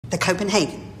the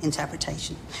Copenhagen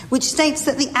interpretation, which states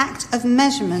that the act of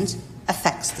measurement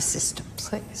affects the system.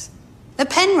 Please. The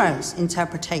Penrose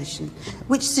interpretation,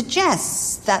 which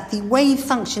suggests that the wave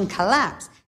function collapse.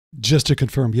 Just to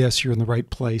confirm, yes, you're in the right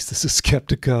place. This is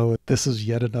Skeptiko. This is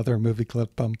yet another movie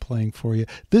clip I'm playing for you.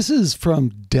 This is from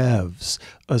Devs,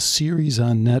 a series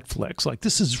on Netflix. Like,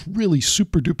 this is really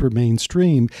super duper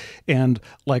mainstream. And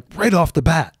like right off the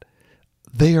bat,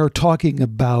 they are talking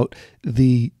about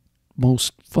the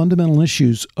most fundamental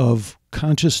issues of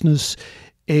consciousness,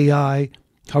 AI,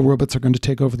 how robots are going to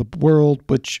take over the world,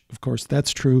 which of course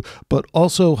that's true, but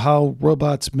also how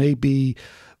robots may be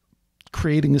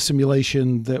creating a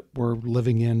simulation that we're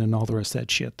living in and all the rest of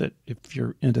that shit. That if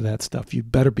you're into that stuff, you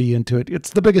better be into it. It's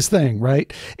the biggest thing,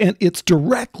 right? And it's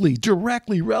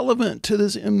directly relevant to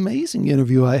this amazing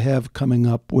interview I have coming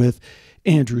up with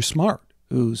Andrew Smart,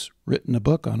 who's written a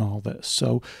book on all this.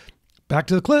 So back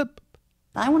to the clip.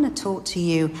 I want to talk to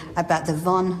you about the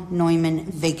von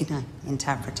Neumann-Wigner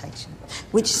interpretation,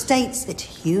 which states that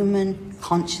human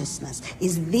consciousness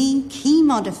is the key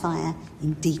modifier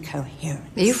in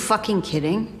decoherence. Are you fucking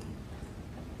kidding?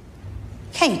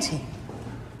 Katie.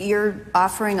 You're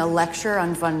offering a lecture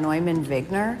on von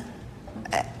Neumann-Wigner?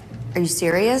 Are you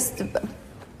serious?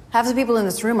 Half the people in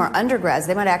this room are undergrads.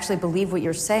 They might actually believe what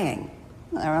you're saying.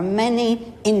 There are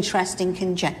many interesting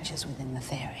conjectures within the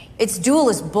theory. It's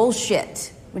dualist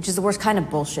bullshit, which is the worst kind of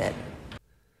bullshit.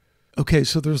 Okay,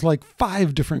 so there's like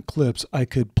 5 different clips I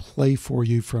could play for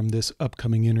you from this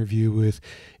upcoming interview with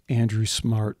Andrew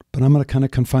Smart, but I'm going to kind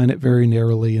of confine it very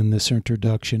narrowly in this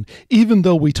introduction, even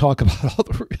though we talk about all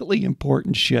the really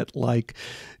important shit like,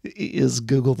 is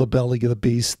Google the belly of the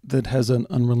beast that has an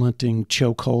unrelenting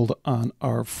chokehold on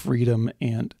our freedom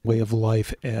and way of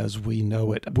life as we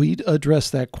know it? We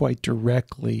address that quite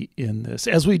directly in this,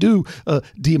 as we do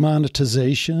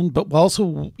demonetization, but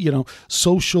also,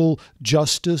 social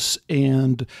justice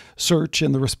and search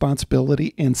and the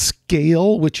responsibility and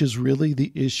scale, which is really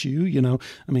the issue.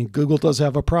 Google does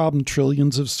have a problem,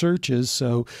 trillions of searches,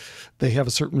 so they have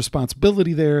a certain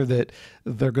responsibility there that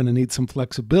they're going to need some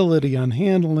flexibility on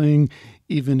handling,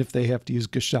 even if they have to use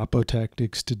Gestapo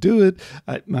tactics to do it.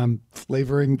 I'm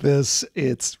flavoring this.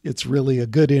 It's really a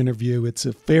good interview. It's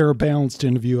a fair, balanced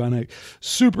interview, and I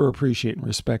super appreciate and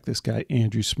respect this guy,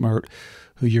 Andrew Smart,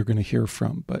 who you're going to hear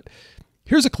from. But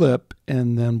here's a clip,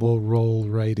 and then we'll roll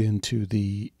right into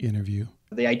the interview.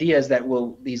 The idea is that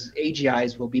these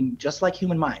AGIs will be just like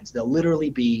human minds. They'll literally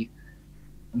be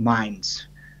minds.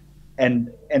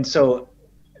 And so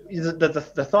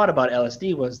the thought about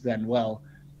LSD was then, well,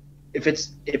 if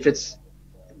it's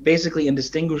basically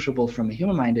indistinguishable from a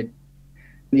human mind,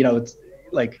 it's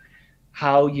like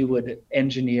how you would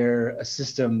engineer a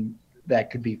system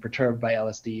that could be perturbed by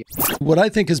LSD. What I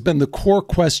think has been the core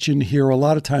question here a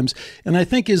lot of times, and I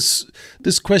think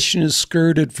this question is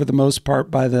skirted for the most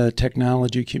part by the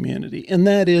technology community, and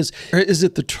that is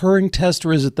it the Turing test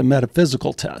or is it the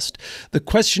metaphysical test? The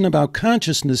question about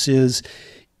consciousness is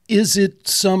it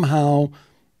somehow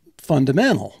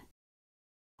fundamental?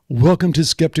 Welcome to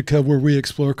Skeptiko, where we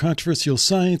explore controversial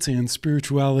science and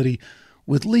spirituality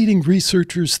with leading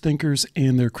researchers, thinkers,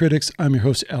 and their critics. I'm your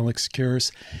host, Alex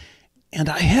Karras. And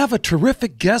I have a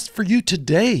terrific guest for you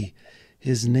today.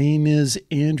 His name is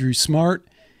Andrew Smart.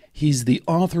 He's the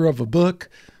author of a book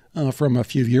from a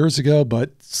few years ago,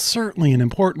 but certainly an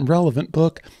important, relevant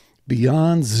book,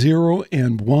 Beyond Zero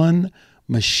and One,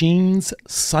 Machines,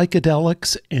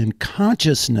 Psychedelics, and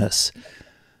Consciousness.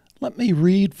 Let me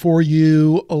read for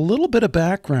you a little bit of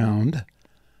background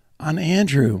on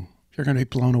Andrew. You're going to be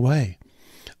blown away.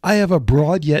 I have a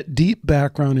broad yet deep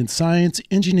background in science,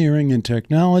 engineering, and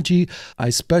technology.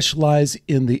 I specialize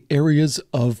in the areas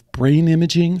of brain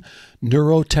imaging,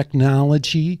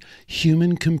 neurotechnology,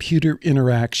 human-computer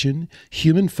interaction,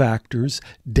 human factors,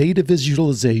 data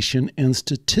visualization, and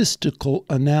statistical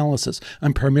analysis.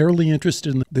 I'm primarily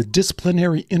interested in the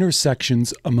disciplinary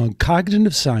intersections among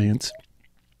cognitive science,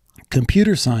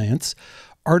 computer science,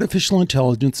 artificial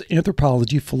intelligence,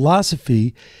 anthropology,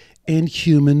 philosophy, and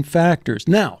human factors.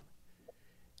 Now,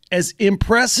 as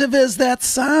impressive as that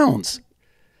sounds,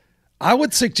 I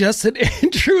would suggest that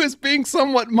Andrew is being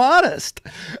somewhat modest.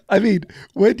 I mean,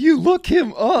 when you look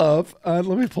him up, let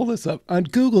me pull this up, on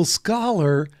Google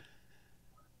Scholar,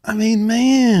 I mean,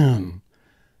 man,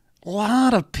 a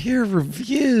lot of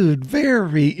peer-reviewed,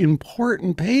 very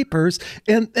important papers.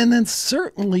 And then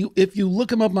certainly, if you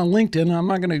look him up on LinkedIn, I'm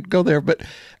not going to go there, but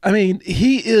I mean,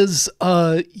 he is,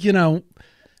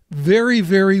 very,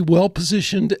 very well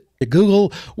positioned at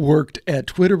Google, worked at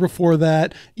Twitter before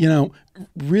that,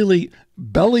 really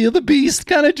belly of the beast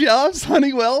kind of jobs,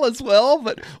 Honeywell as well,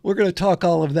 but we're going to talk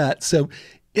all of that. So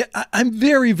Yeah, I'm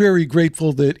very, very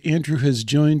grateful that Andrew has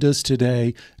joined us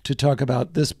today to talk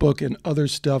about this book and other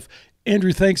stuff.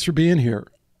 Andrew, thanks for being here.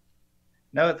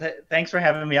 No, thanks for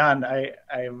having me on.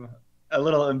 I'm a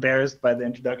little embarrassed by the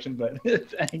introduction, but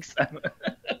thanks.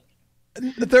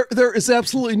 There is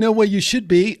absolutely no way you should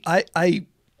be. I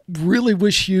really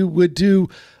wish you would do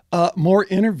more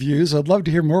interviews. I'd love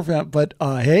to hear more about it, but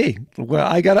hey, well,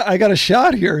 I got a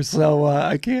shot here, so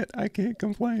I can't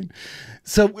complain.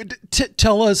 So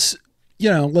tell us,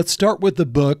 let's start with the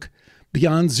book,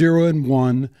 Beyond Zero and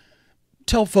One.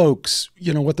 Tell folks,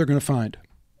 what they're going to find.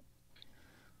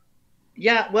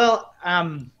 Yeah, well,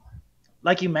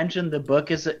 like you mentioned, the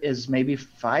book is maybe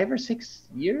 5 or 6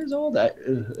 years old.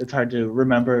 It's hard to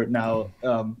remember now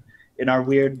in our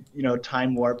weird,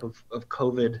 time warp of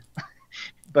COVID.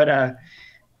 But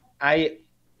I've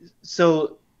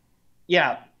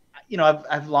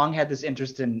long had this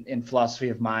interest in philosophy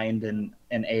of mind and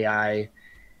AI,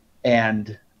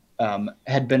 and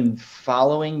had been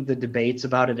following the debates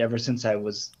about it ever since I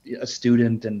was a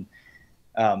student. And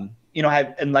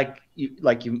like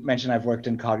you mentioned, I've worked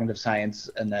in cognitive science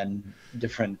and then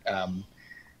different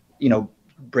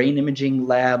brain imaging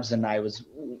labs. And I was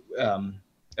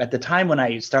at the time when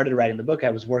I started writing the book, I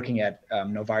was working at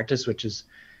Novartis, which is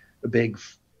a big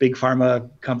pharma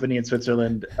company in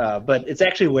Switzerland. But it's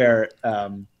actually where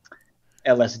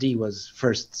LSD was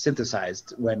first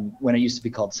synthesized when it used to be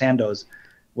called Sandoz,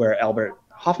 where Albert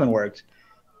Hofmann worked.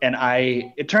 And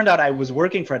it turned out I was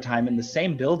working for a time in the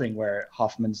same building where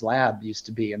Hoffman's lab used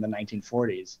to be in the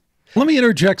 1940s. Let me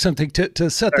interject something to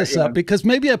set this up, because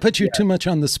maybe I put you too much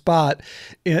on the spot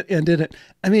and didn't.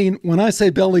 I mean, when I say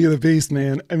belly of the beast,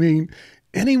 man, I mean,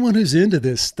 anyone who's into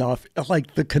this stuff,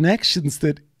 like the connections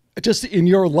that just in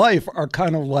your life are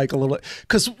kind of like a little,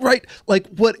 because like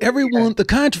what everyone, the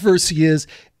controversy is,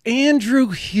 Andrew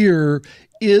here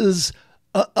is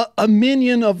a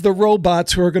minion of the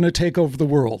robots who are going to take over the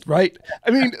world, right?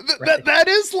 I mean, that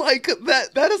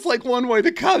is like one way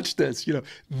to couch this.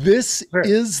 This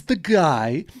is the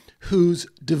guy who's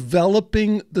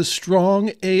developing the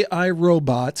strong AI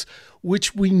robots,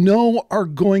 which we know are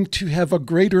going to have a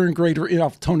greater and greater, I'll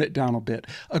tone it down a bit,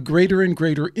 a greater and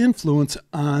greater influence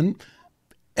on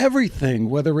everything,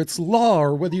 whether it's law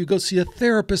or whether you go see a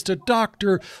therapist, a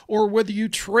doctor, or whether you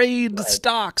trade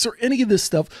stocks or any of this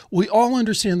stuff. We all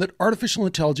understand that artificial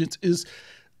intelligence is.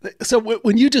 So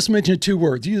when you just mentioned 2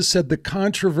 words, you just said the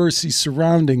controversy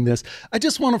surrounding this. I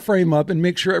just want to frame up and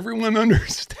make sure everyone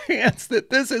understands that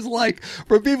this is like,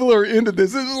 for people who are into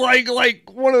this is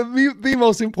like one of the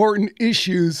most important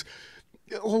issues,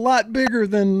 a lot bigger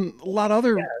than a lot of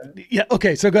other. Yeah.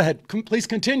 Okay. So go ahead. Please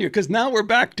continue. Because now we're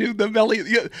back to the belly.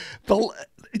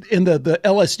 And the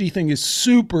LSD thing is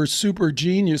super, super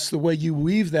genius, the way you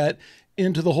weave that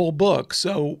into the whole book.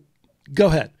 So go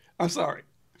ahead. I'm sorry.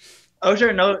 Oh,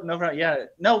 sure. No problem. Yeah.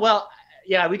 No, well,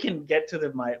 yeah, we can get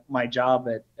to my job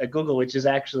at Google, which is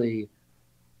actually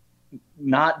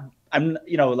not, I'm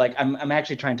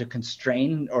actually trying to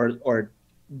constrain or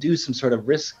do some sort of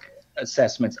risk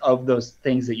assessments of those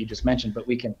things that you just mentioned, but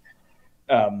we can,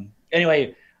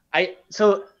 anyway,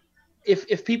 so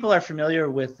if people are familiar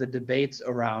with the debates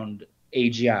around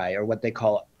AGI, or what they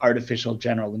call artificial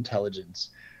general intelligence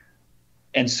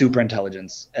and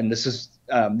superintelligence, and this is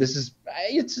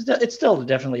it's still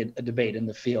definitely a debate in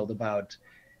the field about,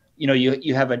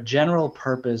 you have a general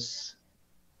purpose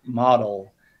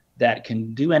model that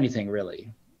can do anything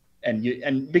really,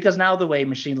 and because now the way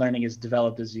machine learning is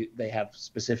developed is they have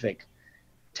specific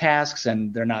tasks,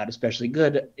 and they're not especially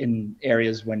good in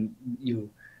areas when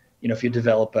if you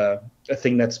develop a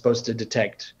thing that's supposed to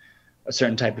detect a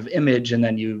certain type of image and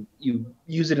then you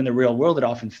use it in the real world, it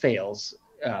often fails.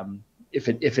 If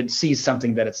it sees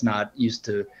something that it's not used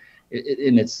to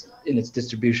in its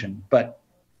distribution. But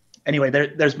anyway,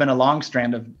 there's been a long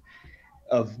strand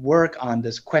of work on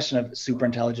this question of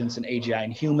superintelligence and AGI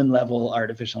and human level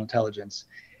artificial intelligence.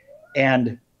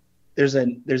 And there's a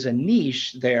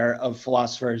niche there of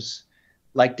philosophers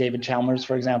like David Chalmers,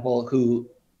 for example, who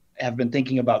have been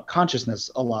thinking about consciousness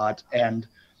a lot and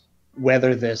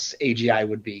whether this AGI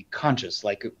would be conscious,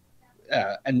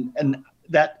 and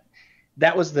that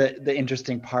was the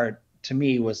interesting part to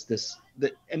me, was this.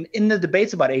 And in the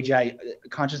debates about AGI,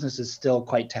 consciousness is still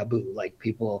quite taboo. Like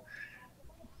people,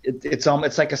 it's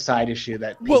like a side issue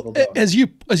that people don't. As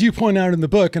you point out in the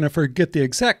book, and I forget the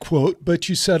exact quote, but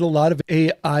you said a lot of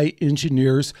AI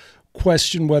engineers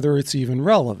question whether it's even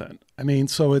relevant. I mean,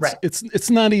 so it's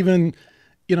not even,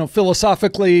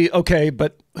 philosophically okay,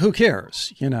 but who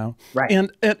cares, Right.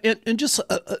 And just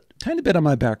tiny bit on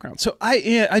my background. So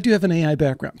I do have an AI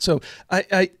background. So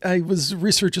I was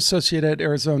research associate at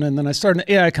Arizona, and then I started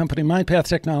an AI company, MindPath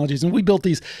Technologies, and we built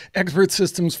these expert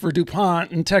systems for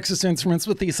DuPont and Texas Instruments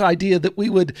with this idea that we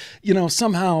would,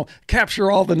 somehow capture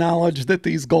all the knowledge that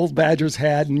these gold badgers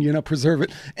had and, preserve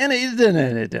it. And it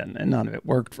didn't, and none of it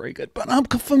worked very good. But I'm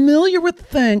familiar with the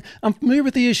thing. I'm familiar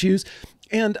with the issues.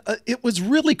 And it was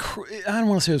really, I don't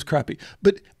want to say it was crappy,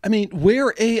 but I mean,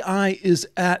 where AI is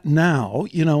at now,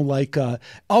 like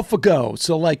AlphaGo.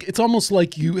 So like, it's almost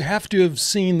like you have to have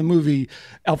seen the movie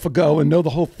AlphaGo and know the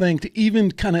whole thing to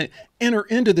even kind of enter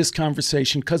into this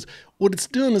conversation, because what it's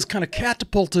doing is kind of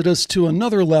catapulted us to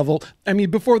another level. I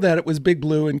mean, before that, it was Big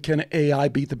Blue and can AI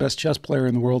beat the best chess player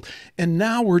in the world. And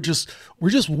now we're just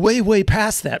way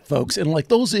past that, folks. And like,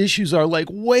 those issues are like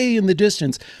way in the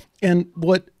distance. And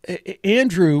what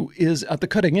Andrew is at the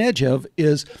cutting edge of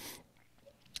is,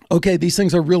 okay, these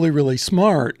things are really, really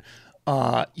smart.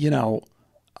 How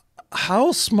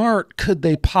smart could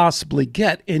they possibly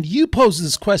get? And you pose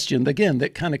this question, again,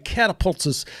 that kind of catapults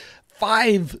us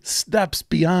 5 steps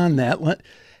beyond that.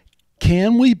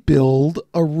 Can we build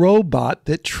a robot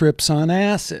that trips on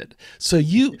acid? So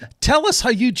you tell us how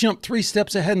you jump 3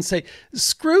 steps ahead and say,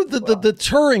 screw the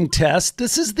Turing test.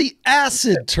 This is the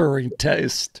acid Turing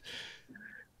test.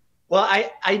 Well,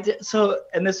 I did, so,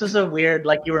 and this is a weird,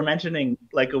 like you were mentioning,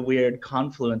 like a weird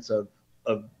confluence of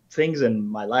things in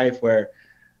my life where,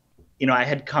 I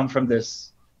had come from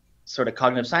this sort of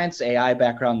cognitive science AI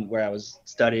background where I was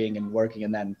studying and working,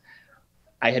 and then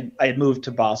I had moved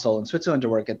to Basel in Switzerland to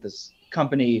work at this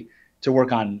company to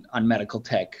work on medical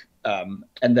tech,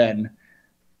 and then,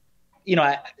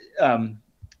 I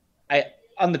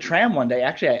on the tram one day,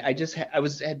 actually, I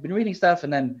had been reading stuff,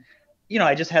 and then,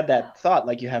 I just had that thought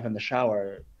like you have in the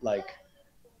shower, like,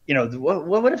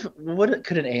 what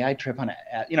could an AI trip on?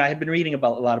 I had been reading a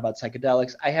lot about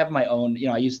psychedelics. I have my own,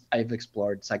 I've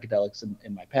explored psychedelics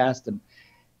in my past,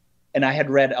 and I had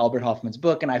read Albert Hoffman's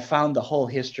book, and I found the whole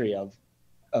history of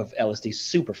LSD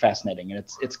super fascinating, and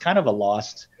it's kind of a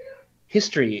lost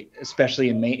history, especially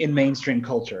in mainstream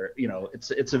culture.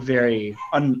 It's a very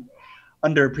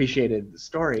underappreciated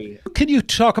story. Can you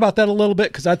talk about that a little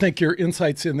bit? Because I think your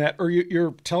insights in that, or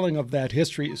your telling of that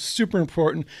history, is super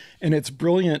important, and it's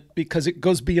brilliant because it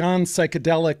goes beyond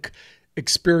psychedelic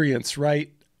experience,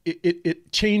 right?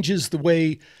 It changes the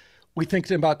way we think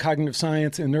about cognitive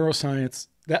science and neuroscience.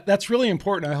 That's really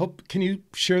important. I hope, can you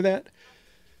share that?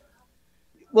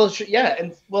 Well, yeah,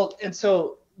 and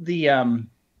so the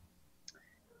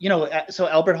so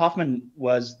Albert Hoffman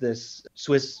was this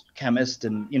Swiss chemist,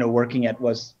 and working at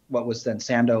what was then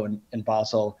Sandoz in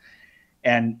Basel,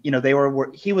 and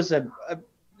he was a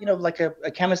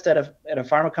chemist at a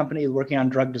pharma company working on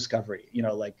drug discovery,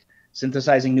 like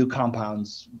synthesizing new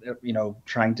compounds,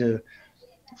 trying to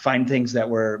find things that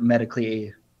were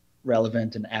medically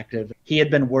relevant and active. He had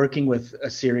been working with a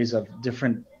series of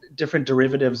different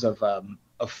derivatives of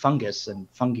fungus and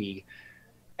fungi.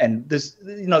 And this,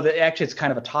 actually, it's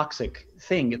kind of a toxic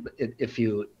thing if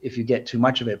you get too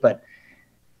much of it. But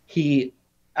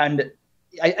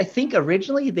I think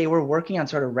originally they were working on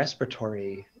sort of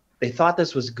respiratory. They thought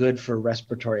this was good for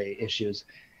respiratory issues,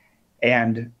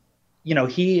 and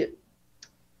he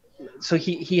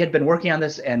had been working on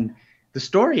this. And the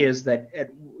story is that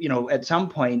at some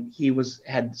point he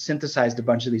had synthesized a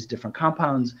bunch of these different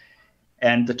compounds,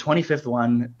 and the 25th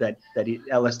one that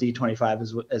LSD 25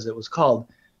 as it was called.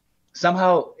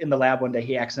 Somehow in the lab one day,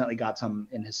 he accidentally got some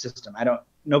in his system.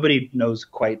 Nobody knows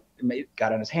quite, it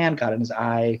got in his hand, got in his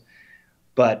eye,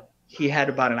 but he had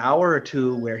about an hour or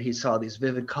two where he saw these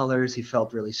vivid colors. He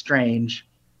felt really strange.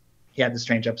 He had this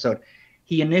strange episode.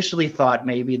 He initially thought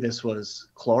maybe this was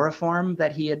chloroform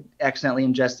that he had accidentally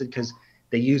ingested because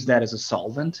they used that as a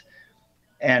solvent.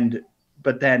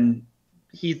 But then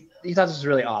he thought this was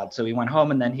really odd. So he went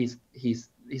home, and then he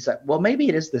said, well, maybe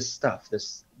it is this stuff,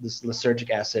 this lysergic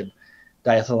acid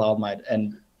diethylamide.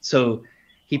 And so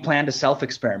he planned a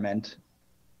self-experiment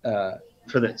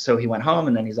so he went home,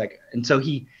 and then he's like, and so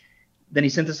he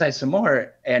synthesized some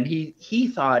more, and he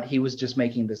thought he was just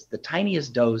making the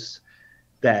tiniest dose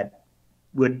that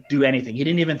would do anything. He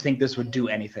didn't even think this would do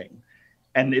anything.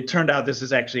 And it turned out this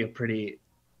is actually a pretty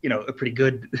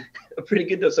good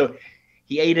dose. So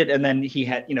he ate it, and then he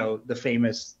had,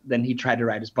 then he tried to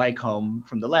ride his bike home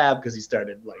from the lab because he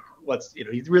started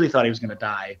he really thought he was going to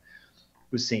die.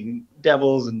 He was seeing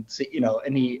devils, and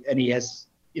he has,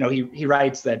 he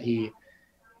writes that he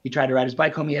tried to ride his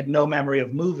bike home. He had no memory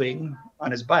of moving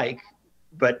on his bike,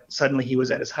 but suddenly he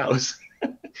was at his house.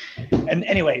 And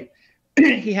anyway,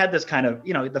 he had this kind of,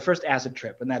 the first acid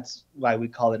trip, and that's why we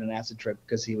call it an acid trip,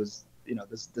 because he was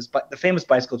the famous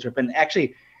bicycle trip. And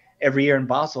actually, every year in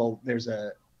Basel, there's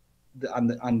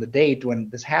on the date when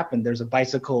this happened, there's a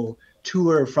bicycle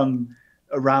tour from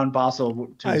around Basel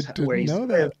to where he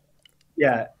lived.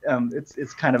 Yeah,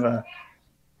 it's kind of a.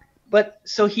 But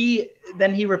so he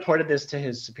reported this to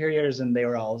his superiors, and they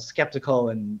were all skeptical,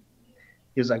 and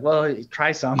he was like, "Well,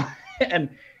 try some," and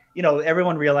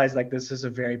everyone realized like this is a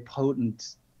very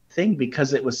potent thing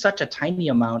because it was such a tiny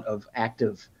amount of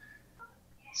active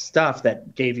stuff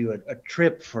that gave you a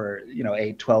trip for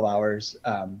 8-12 hours.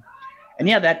 And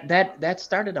yeah, that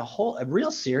started a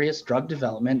real serious drug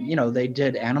development. They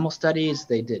did animal studies,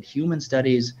 they did human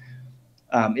studies.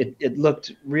 It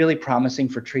looked really promising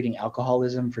for treating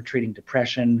alcoholism, for treating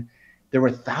depression. There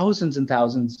were thousands and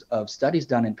thousands of studies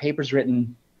done and papers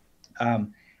written.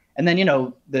 And then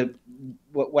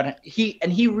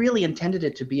he really intended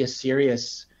it to be a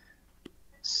serious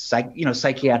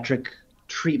psychiatric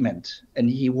treatment, and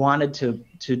he wanted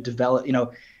to develop,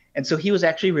 and so he was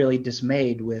actually really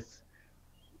dismayed with,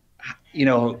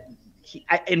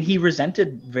 he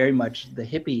resented very much the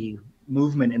hippie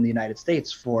movement in the United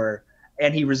States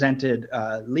and he resented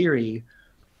Leary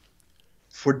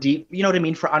for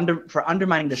for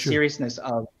undermining the seriousness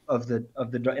of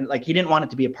the drug. Like, he didn't want it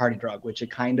to be a party drug, which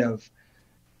it kind of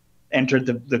entered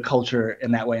the culture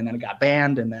in that way, and then it got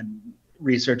banned, and then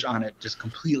research on it just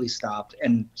completely stopped.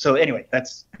 And so anyway,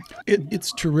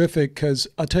 it's terrific, because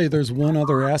I'll tell you, there's one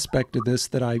other aspect of this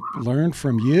that I learned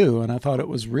from you, and I thought it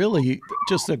was really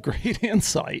just a great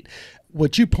insight.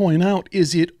 What you point out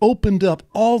is it opened up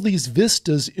all these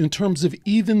vistas in terms of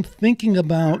even thinking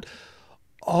about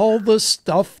all the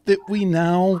stuff that we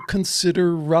now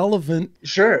consider relevant.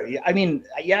 Sure. I mean,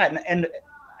 yeah. And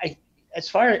I, as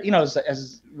far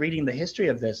as reading the history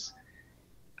of this,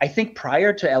 I think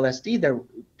prior to LSD,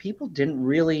 people didn't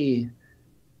really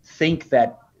think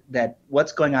that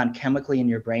what's going on chemically in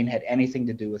your brain had anything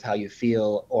to do with how you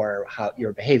feel or how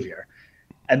your behavior.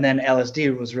 And then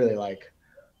LSD was really like,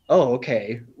 oh,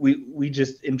 okay, we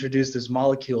just introduced this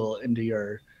molecule into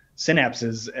your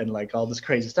synapses, and like all this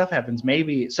crazy stuff happens.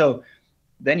 Maybe so.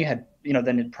 Then you had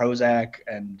then Prozac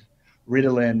and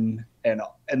Ritalin and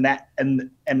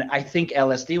I think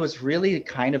LSD was really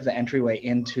kind of the entryway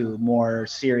into more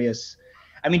serious.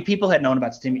 I mean, people had known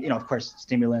about of course,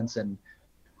 stimulants and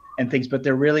things, but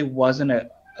there really wasn't a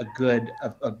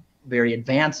very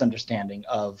advanced understanding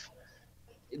of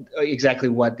exactly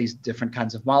what these different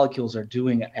kinds of molecules are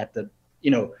doing at the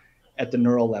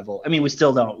neural level. I mean, we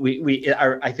still don't.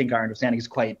 I think our understanding is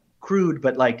quite crude,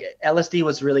 but like LSD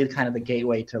was really kind of the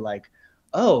gateway to like,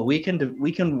 oh, we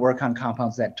can work on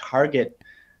compounds that target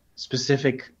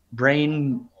specific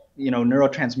brain,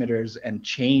 neurotransmitters and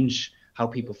change how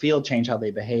people feel, change how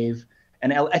they behave.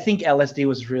 And I think LSD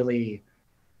was really,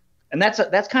 and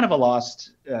that's kind of a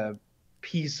lost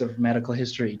piece of medical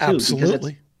history too.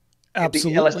 Absolutely.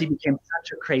 Absolutely. LSD became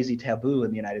such a crazy taboo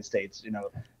in the United States,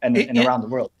 and around the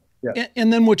world. Yeah.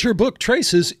 And then what your book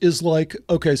traces is like,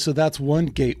 okay, so that's one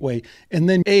gateway. And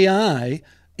then AI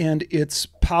and its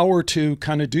power to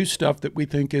kind of do stuff that we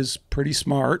think is pretty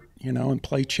smart, and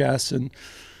play chess and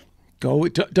go.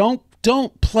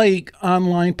 Don't play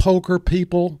online poker,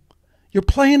 people. You're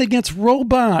playing against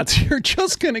robots. You're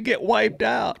just going to get wiped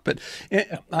out. But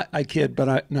I kid,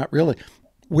 but not really.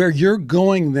 Where you're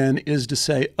going then is to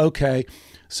say, okay,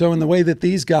 so in the way that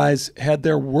these guys had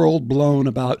their world blown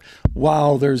about,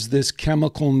 wow, there's this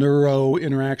chemical neuro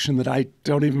interaction that I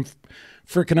don't even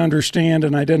freaking understand,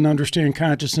 and I didn't understand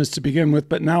consciousness to begin with,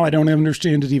 but now I don't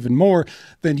understand it even more.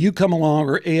 Then you come along,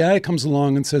 or AI comes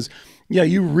along and says, yeah,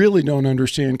 you really don't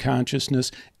understand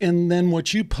consciousness. And then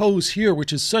what you pose here,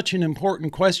 which is such an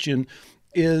important question,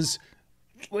 is,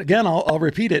 again, I'll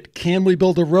repeat it. Can we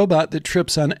build a robot that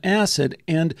trips on acid?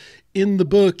 And in the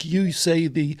book, you say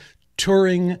the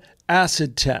Turing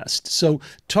acid test. So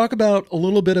talk about a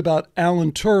little bit about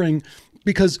Alan Turing,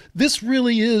 because this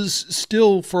really is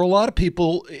still, for a lot of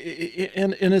people,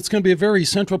 and it's going to be a very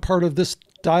central part of this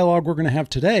dialogue we're going to have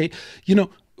today,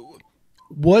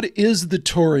 what is the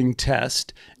Turing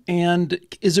test? And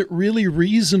is it really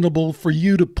reasonable for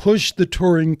you to push the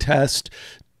Turing test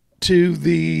to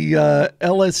the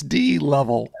LSD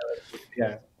level?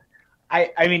 Yeah,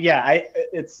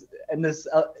 it's, and this,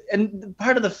 and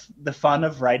part of the fun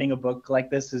of writing a book like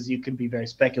this is you can be very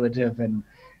speculative and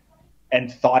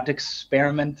thought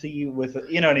experimenty with,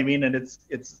 what I mean? And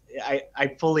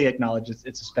I fully acknowledge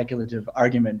it's a speculative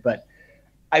argument, but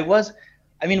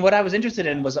what I was interested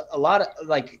in was a lot of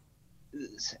like,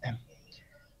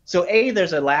 so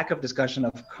there's a lack of discussion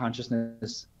of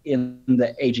consciousness in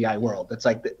the AGI world. It's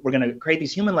like we're going to create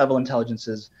these human level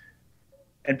intelligences,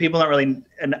 and people don't really,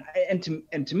 and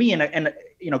to me, and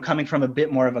coming from a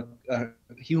bit more of a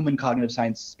human cognitive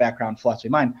science background, philosophy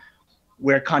of mind,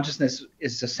 where consciousness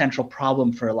is a central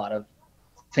problem for a lot of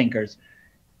thinkers,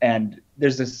 and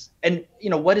there's this, and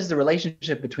what is the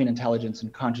relationship between intelligence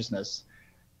and consciousness?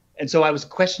 And so I was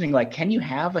questioning, like, can you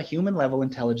have a human level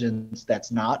intelligence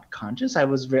that's not conscious?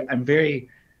 I'm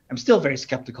still very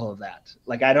skeptical of that.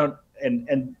 Like, I don't,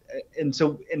 and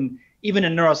so even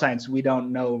in neuroscience, we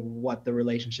don't know what the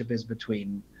relationship is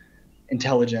between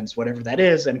intelligence, whatever that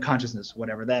is, and consciousness,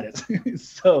 whatever that is.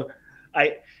 So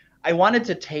I wanted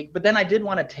to take, but then I did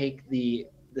want to take the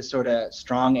sort of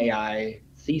strong AI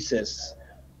thesis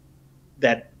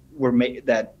that were made,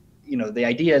 that the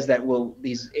idea is that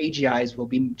these AGIs will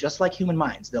be just like human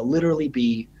minds. They'll literally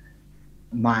be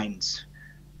minds,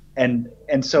 and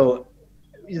so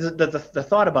the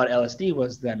thought about LSD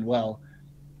was then, well,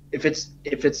 if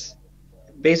it's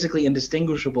basically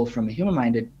indistinguishable from a human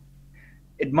mind,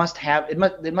 it must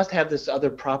have this other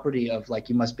property of, like,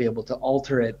 you must be able to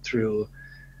alter it through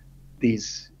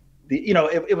these,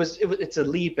 it's a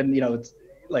leap, and it's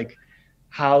like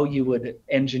how you would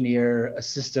engineer a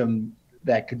system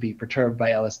that could be perturbed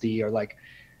by LSD, or like,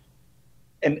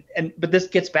 but this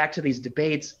gets back to these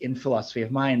debates in philosophy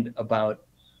of mind about,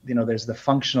 there's the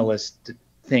functionalist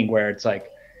thing where it's like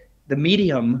the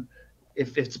medium,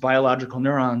 if it's biological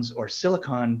neurons or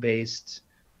silicon-based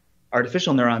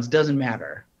artificial neurons, doesn't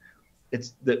matter.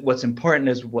 It's what's important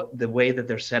is the way that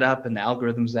they're set up and the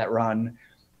algorithms that run.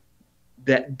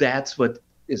 That's what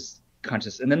is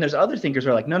conscious. And then there's other thinkers who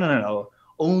are like, no,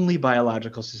 only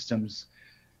biological systems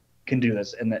can do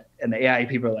this, and the AI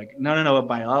people are like, no,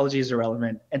 biology is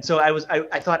irrelevant. And so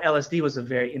I thought LSD was a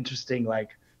very interesting, like,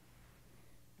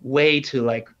 way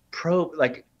to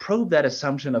probe that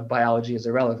assumption of biology is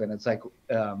irrelevant. It's like,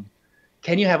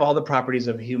 can you have all the properties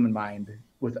of a human mind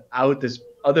without this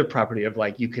other property of,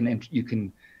 like, you can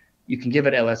give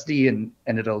it LSD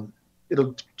and it'll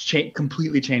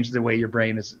completely change the way your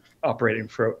brain is operating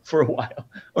for a while,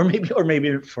 or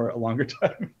maybe for a longer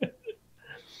time.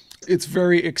 It's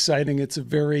very exciting. It's a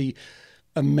very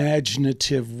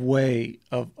imaginative way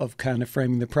of kind of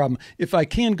framing the problem. If I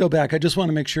can go back, I just want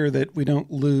to make sure that we don't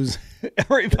lose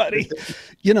everybody.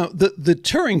 The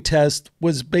Turing test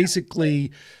was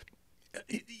basically,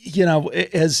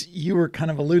 as you were kind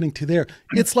of alluding to there,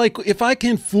 it's like, if I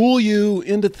can fool you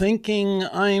into thinking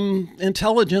I'm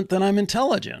intelligent, then I'm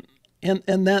intelligent. And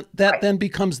that then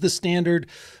becomes the standard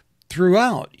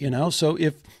throughout, So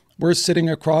if we're sitting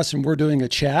across and we're doing a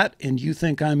chat and you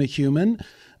think I'm a human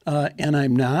and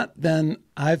I'm not, then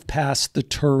I've passed the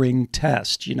Turing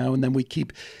test, and then we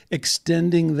keep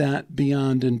extending that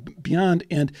beyond and beyond.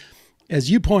 And as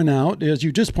you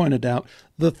just pointed out,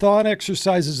 the thought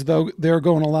exercises, though, they're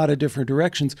going a lot of different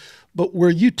directions. But where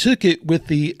you took it with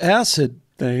the acid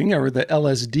thing or the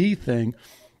LSD thing,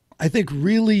 I think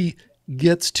really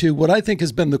gets to what I think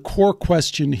has been the core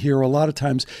question here a lot of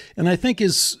times. And I think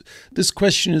this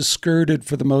question is skirted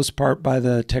for the most part by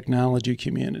the technology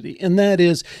community. And that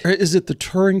is it the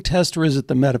Turing test or is it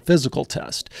the metaphysical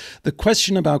test? The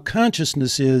question about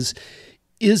consciousness is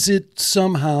it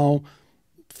somehow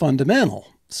fundamental?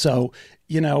 So,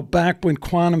 back when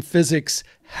quantum physics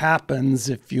happens,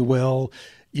 if you will,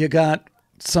 you got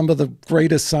some of the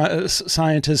greatest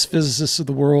scientists, physicists of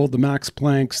the world, the Max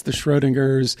Plancks, the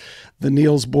Schrodingers, the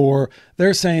Niels Bohr,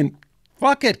 they're saying,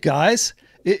 fuck it, guys.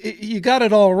 You got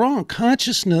it all wrong.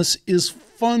 Consciousness is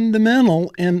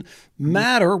fundamental, and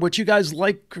matter, which you guys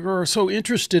are so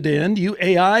interested in, you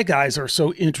AI guys are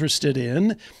so interested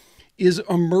in, is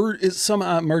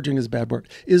somehow emerging is a bad word,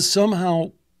 is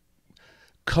somehow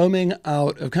coming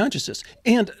out of consciousness.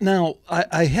 And now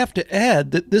I have to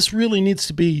add that this really needs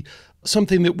to be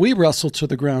something that we wrestle to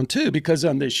the ground too, because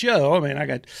on this show, I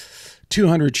got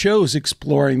 200 shows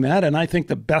exploring that. And I think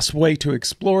the best way to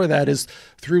explore that is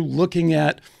through looking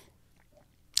at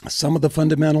some of the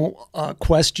fundamental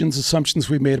questions, assumptions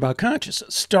we made about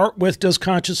consciousness. Start with, does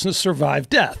consciousness survive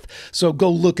death? So go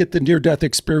look at the near-death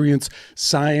experience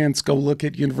science, go look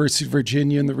at University of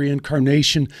Virginia and the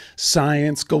reincarnation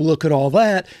science, go look at all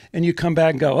that, and you come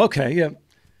back and go, okay, yeah,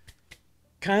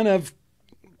 kind of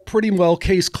pretty well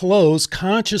case closed.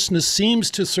 Consciousness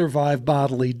seems to survive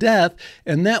bodily death,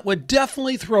 and that would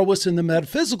definitely throw us in the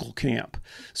metaphysical camp.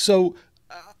 So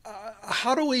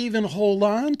how do we even hold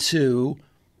on to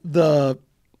the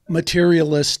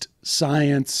materialist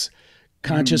science,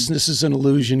 consciousness is an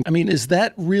illusion? Is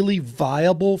that really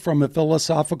viable from a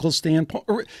philosophical standpoint,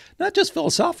 or not just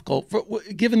philosophical,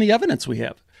 given the evidence we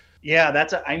have? Yeah,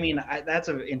 that's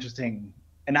an interesting,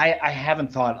 and I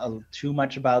haven't thought too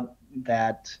much about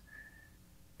that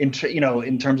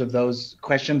in terms of those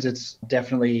questions, it's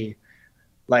definitely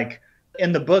like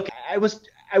in the book, I was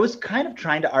kind of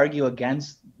trying to argue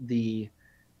against the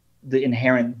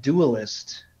inherent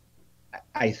dualist,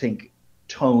 I think,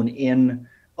 tone in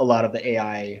a lot of the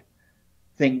AI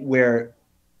thing, where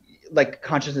like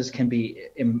consciousness can be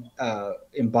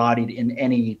embodied in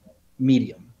any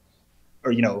medium,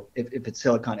 or if it's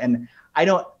silicon. And I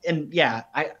don't, and yeah,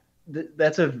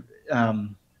 that's a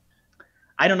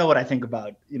I don't know what I think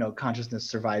about consciousness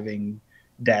surviving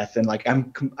death, and like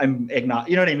I'm ignorant,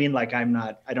 you know what I mean? Like I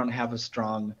don't have a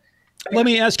strong. Let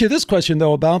me ask you this question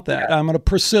though about that. Yeah. I'm going to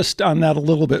persist on that a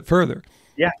little bit further.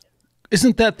 Yeah.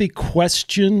 Isn't that the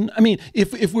question? I mean,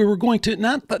 if we were going to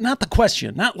not the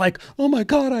question, not like, oh my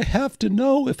God, I have to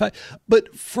know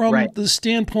but from right. the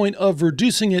standpoint of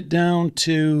reducing it down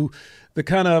to the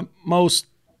kind of most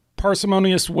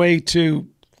parsimonious way to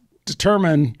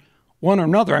determine one or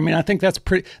another. I mean, I think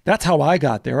that's how I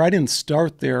got there. I didn't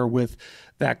start there with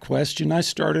that question. I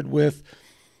started with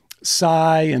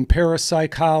psi and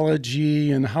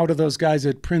parapsychology and how do those guys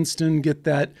at Princeton get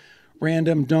that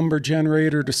random number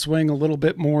generator to swing a little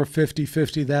bit more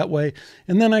 50-50 that way.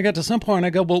 And then I got to some point, I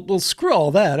go, well, screw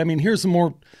all that. I mean, here's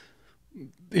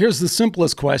the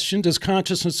simplest question. Does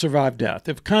consciousness survive death?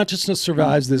 If consciousness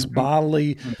survives this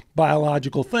bodily,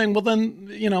 biological thing, well, then,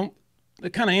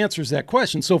 it kind of answers that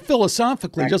question. So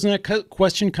philosophically, doesn't that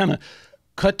question kind of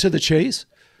cut to the chase?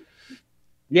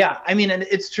 Yeah, I mean, and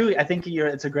it's true. I think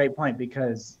it's a great point,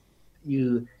 because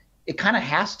it kind of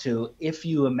has to, if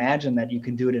you imagine that you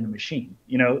can do it in a machine.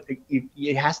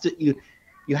 It has to. You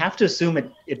have to assume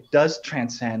it does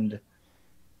transcend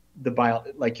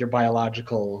your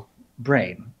biological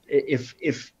brain. If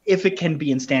it can be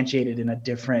instantiated in a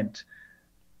different.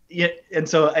 Yeah, and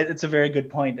so it's a very good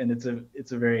point, and it's an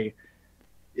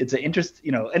interest,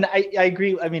 and I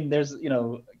agree. I mean, there's,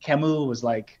 Camus was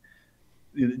like,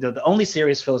 the only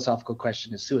serious philosophical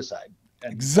question is suicide.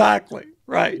 And exactly.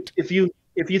 Right. If you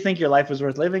think your life was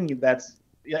worth living, that's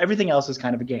everything else is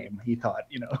kind of a game, he thought,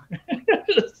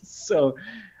 So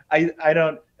I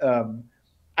don't,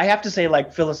 I have to say,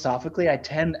 like, philosophically, I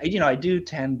do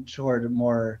tend toward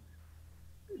more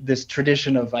this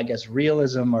tradition of, I guess,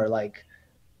 realism, or like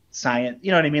science,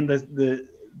 you know what I mean? The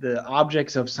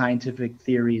objects of scientific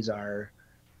theories are,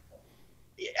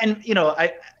 and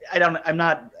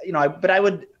but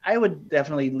I would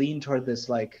definitely lean toward this,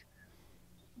 like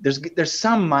there's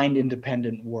some mind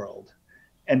independent world,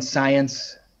 and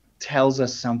science tells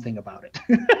us something about it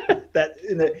that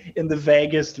in the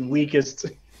vaguest, weakest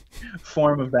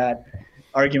form of that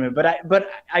argument. But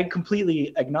I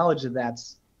completely acknowledge that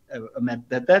that's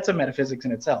a metaphysics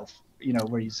in itself,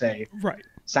 where you say, right,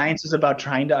 science is about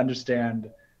trying to understand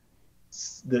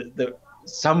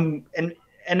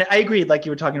and I agree, like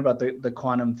you were talking about the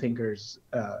quantum thinkers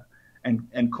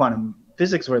and quantum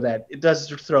physics, where that it does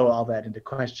throw all that into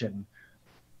question,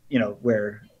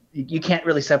 where you can't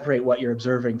really separate what you're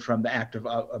observing from the act of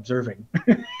observing.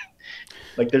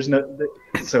 Like there's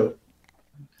so.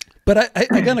 But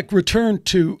I got to return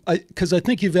to, because I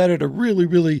think you've added a really,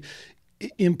 really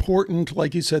important,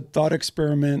 like you said, thought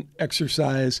experiment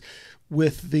exercise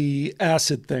with the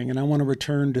acid thing, and I want to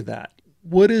return to that.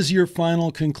 What is your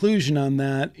final conclusion on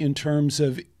that in terms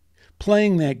of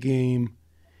playing that game?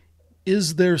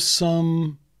 Is there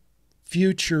some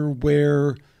future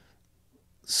where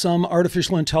some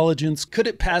artificial intelligence, could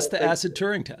it pass the acid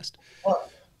Turing test? Well,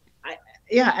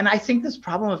 yeah, and I think this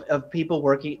problem of people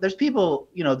working, there's people,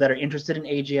 that are interested in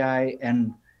AGI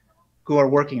and who are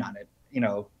working on it,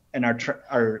 and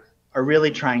are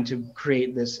really trying to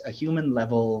create a human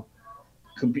level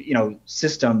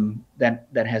system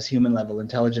that has human level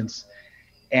intelligence.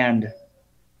 And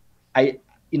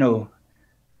and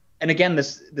again,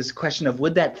 this question of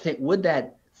would that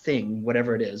thing,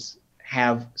 whatever it is,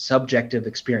 have subjective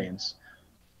experience,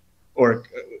 or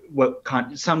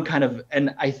some kind of,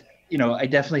 and I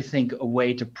definitely think a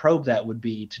way to probe that would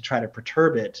be to try to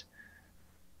perturb it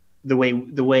the way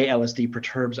LSD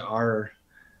perturbs our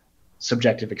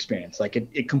subjective experience. Like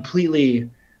it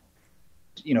completely,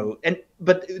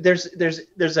 but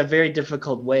there's a very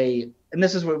difficult way, and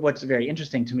this is what's very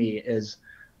interesting to me, is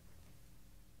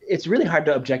it's really hard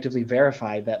to objectively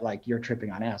verify that, like, you're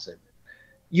tripping on acid.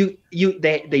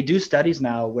 They do studies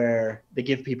now where they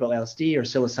give people LSD or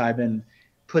psilocybin,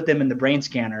 put them in the brain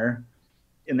scanner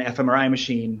in the fMRI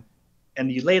machine,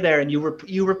 and you lay there and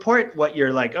you report what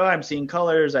you're like. Oh, I'm seeing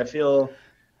colors, I feel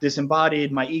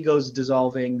disembodied, my ego's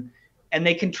dissolving. And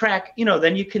they can track,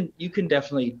 then you can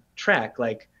definitely track,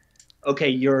 like, okay,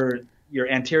 your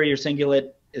anterior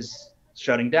cingulate is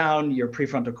shutting down, your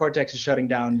prefrontal cortex is shutting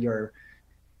down, your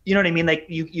you know what I mean? Like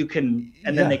you can,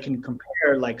 and then they can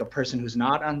compare like a person who's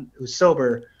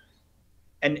sober,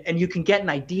 and you can get an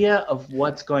idea of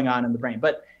what's going on in the brain.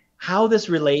 But how this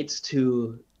relates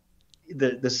to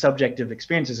the subjective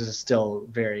experiences is still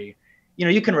very,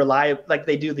 you can like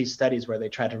they do these studies where they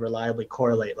try to reliably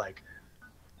correlate like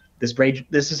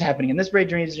this is happening in this brain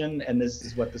region, and this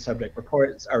is what the subject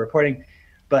are reporting.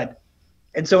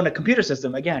 And so in a computer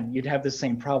system, again, you'd have the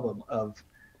same problem of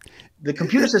the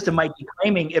computer system might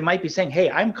be saying,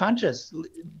 hey, I'm conscious,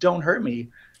 don't hurt me.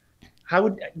 How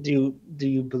would you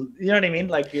know what I mean?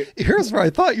 Like, here's where I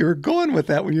thought you were going with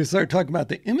that when you started talking about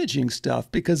the imaging stuff,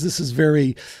 because this is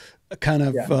very kind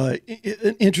of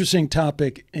an interesting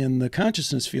topic in the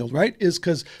consciousness field, right? Is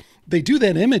because they do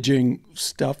that imaging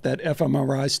stuff, that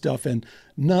fMRI stuff, and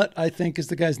Nutt, I think, is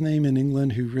the guy's name in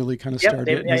England who really kind of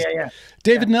started it.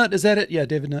 David Nutt, is that it? Yeah,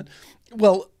 David Nutt.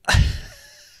 Well,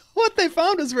 what they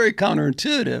found is very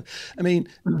counterintuitive. I mean,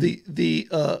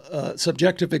 the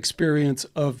subjective experience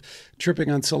of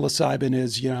tripping on psilocybin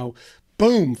is,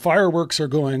 boom, fireworks are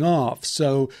going off.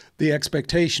 So the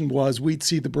expectation was we'd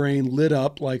see the brain lit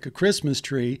up like a Christmas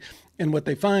tree. And what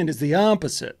they find is the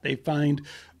opposite. They find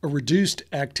a reduced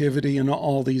activity in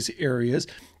all these areas.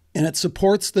 And it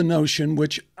supports the notion,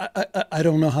 which I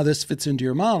don't know how this fits into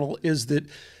your model, is that,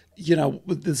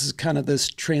 this is kind of this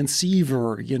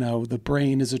transceiver, the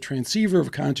brain is a transceiver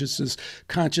of consciousness.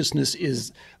 Consciousness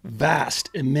is vast,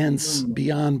 immense,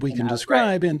 beyond we can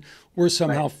describe, and we're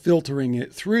somehow filtering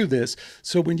it through this.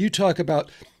 So when you talk about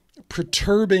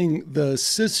perturbing the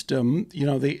system,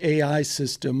 the AI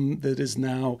system that is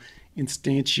now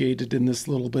instantiated in this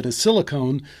little bit of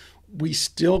silicone, we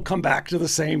still come back to the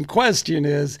same question: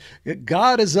 is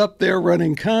God is up there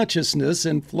running consciousness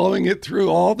and flowing it through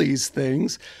all these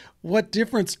things. What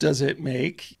difference does it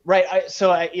make? Right. I see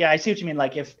what you mean.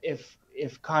 Like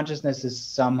if consciousness is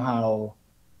somehow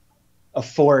a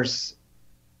force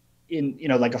in,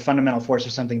 like a fundamental force or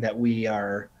something that we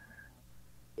are,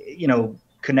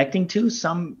 connecting to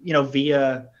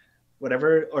via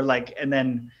whatever, or like, and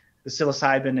then the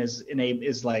psilocybin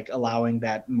is like allowing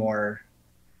that more.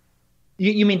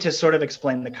 You mean to sort of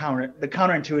explain the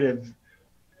counterintuitive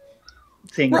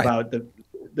thing about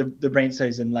the brain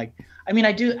studies, and like, I mean,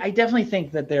 I definitely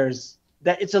think that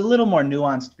it's a little more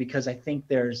nuanced, because I think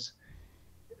there's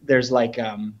like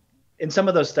in some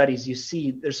of those studies you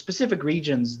see there's specific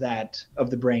regions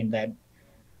of the brain that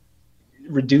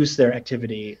reduce their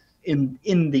activity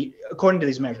according to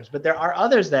these measures, but there are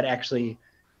others that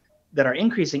are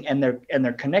increasing, and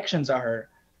their connections are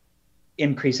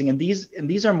increasing, and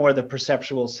these are more the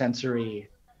perceptual sensory.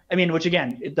 I mean, which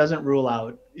again, it doesn't rule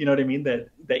out, you know what I mean,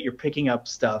 that you're picking up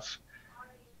stuff.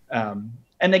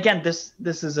 And again, this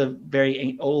is a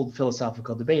very old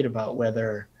philosophical debate about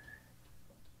whether.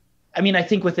 I mean, I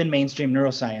think within mainstream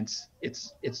neuroscience,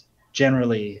 it's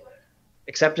generally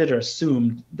accepted or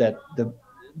assumed that the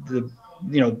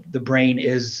brain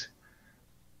is.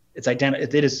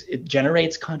 It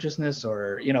generates consciousness,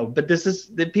 or but this is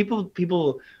the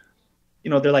people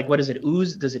they're like, what is it,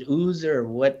 ooze? Does it ooze, or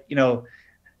what?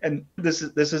 And this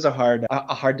is a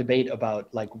hard debate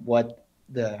about like what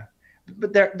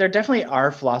but there definitely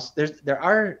are there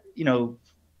are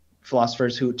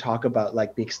philosophers who talk about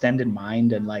like the extended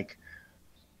mind, and like,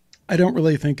 I don't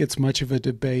really think it's much of a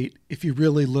debate. If you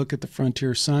really look at the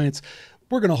frontier science,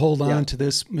 we're going to hold on to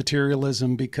this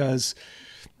materialism because,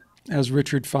 as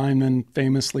Richard Feynman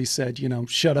famously said,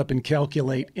 shut up and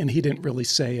calculate. And he didn't really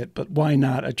say it, but why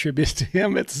not attribute to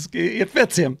him? It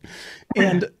fits him.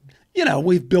 And,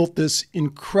 we've built this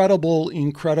incredible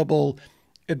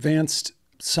advanced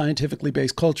scientifically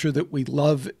based culture that we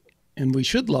love and we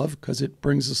should love because it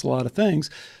brings us a lot of things.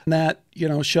 And that,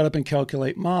 shut up and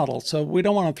calculate model. So we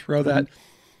don't want to throw that.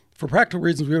 For practical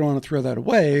reasons, we don't want to throw that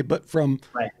away. But if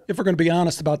we're going to be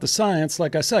honest about the science,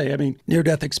 like I say, I mean,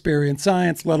 near-death experience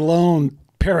science, let alone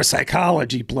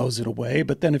parapsychology, blows it away.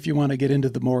 But then if you want to get into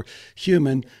the more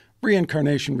human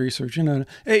reincarnation research,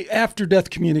 hey, after-death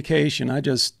communication, I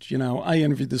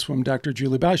interviewed this woman, Dr.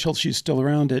 Julie Beichel. She's still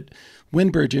around at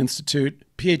Windbridge Institute,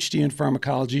 PhD in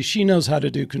pharmacology. She knows how to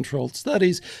do controlled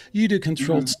studies. You do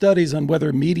controlled studies on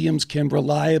whether mediums can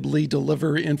reliably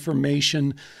deliver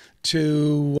information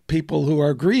to people who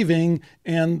are grieving,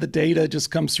 and the data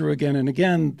just comes through again and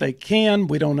again. They can.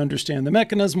 We don't understand the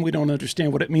mechanism. We don't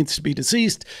understand what it means to be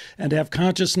deceased and to have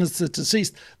consciousness that's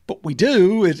deceased. But we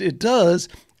do. It does.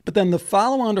 But then the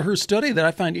follow-on to her study that I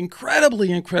find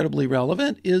incredibly, incredibly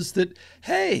relevant is that,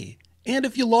 hey, and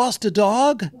if you lost a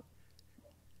dog,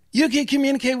 you can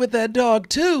communicate with that dog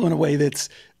too in a way that's,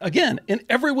 again, in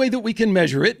every way that we can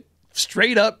measure it,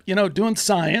 straight up, doing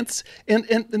science.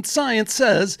 And science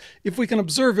says if we can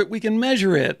observe it, we can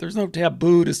measure it. There's no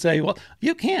taboo to say, well,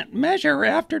 you can't measure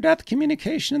after-death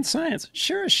communication in science.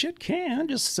 Sure as shit can.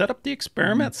 Just set up the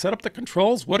experiment, set up the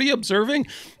controls. What are you observing?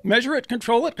 Measure it,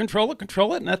 control it, control it,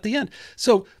 control it, and at the end.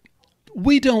 So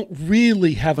we don't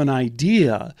really have an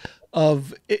idea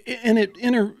of, and it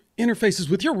interfaces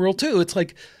with your world too. It's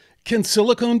like, can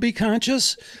silicone be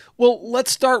conscious? Well,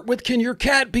 let's start with, can your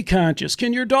cat be conscious?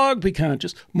 Can your dog be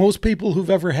conscious? Most people who've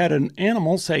ever had an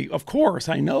animal say, of course,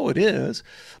 I know it is.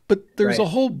 But there's a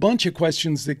whole bunch of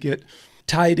questions that get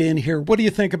tied in here. What do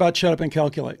you think about shut up and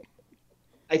calculate?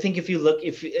 I think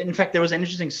in fact, there was an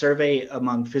interesting survey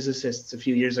among physicists a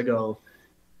few years ago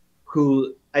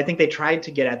who I think they tried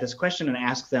to get at this question and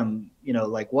ask them,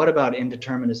 like, what about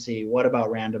indeterminacy? What about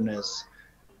randomness?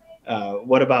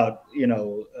 What about,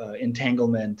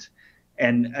 entanglement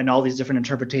and all these different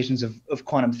interpretations of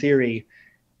quantum theory?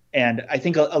 And I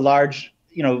think a large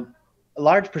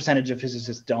percentage of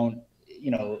physicists don't,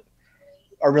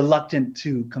 are reluctant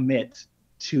to commit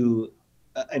to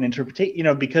an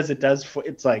interpretation, because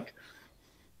it's like,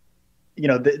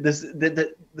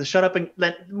 the shut up and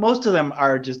most of them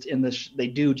are just they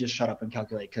do just shut up and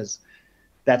calculate because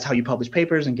that's how you publish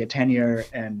papers and get tenure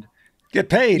and get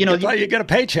paid. You get a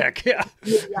paycheck. Yeah.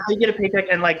 You get a paycheck,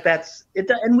 and like that's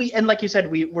it. And like you said,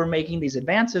 we're making these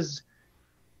advances.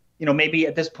 Maybe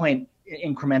at this point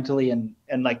incrementally,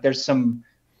 and like there's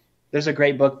a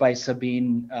great book by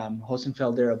Sabine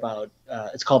Hosenfelder about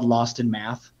it's called Lost in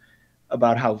Math,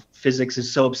 about how physics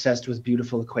is so obsessed with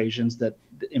beautiful equations that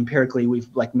empirically we've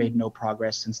like made no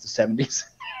progress since the 70s.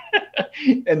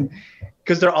 And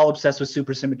because they're all obsessed with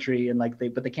supersymmetry and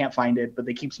but they can't find it, but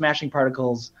they keep smashing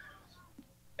particles.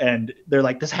 And they're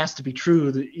like, this has to be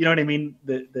true. You know what I mean?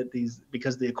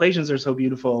 Because the equations are so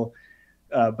beautiful,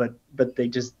 but they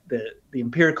just the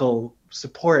empirical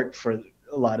support for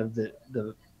a lot of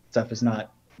the stuff is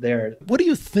not there. What do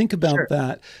you think about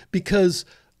that? Because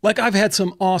like I've had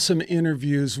some awesome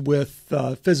interviews with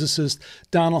physicist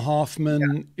Donald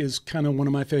Hoffman is kind of one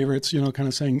of my favorites. Kind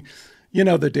of saying,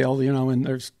 the deal, and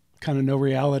there's kind of no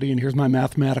reality, and here's my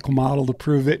mathematical model to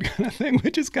prove it, kind of thing,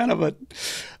 which is kind of a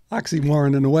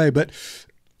oxymoron in a way. But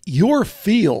your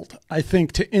field, I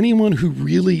think, to anyone who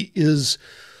really is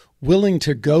willing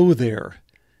to go there,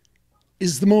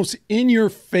 is the most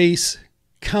in-your-face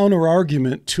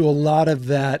counter-argument to a lot of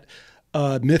that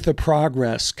myth of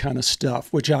progress kind of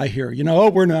stuff, which I hear,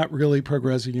 we're not really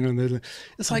progressing.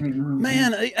 It's like,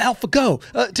 man, AlphaGo.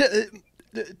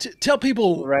 Tell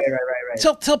people, right.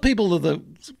 Tell people of the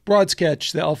broad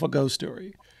sketch, the AlphaGo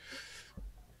story.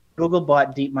 Google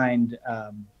bought DeepMind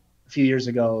a few years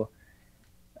ago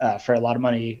for a lot of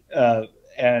money,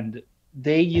 and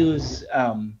they use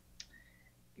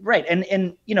right.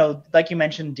 And like you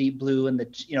mentioned, Deep Blue, and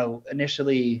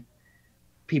initially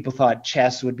people thought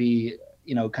chess would be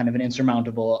kind of an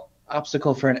insurmountable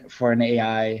obstacle for an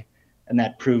AI, and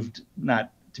that proved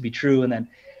not to be true. And then,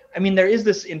 I mean, there is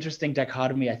this interesting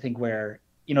dichotomy, I think, where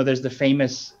there's the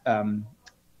famous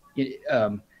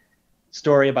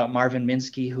story about Marvin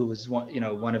Minsky, who was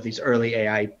one of these early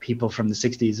AI people from the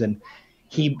 60s, and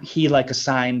he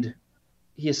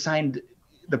assigned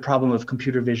the problem of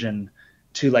computer vision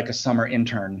to like a summer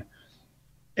intern,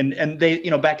 and they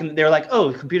they were like,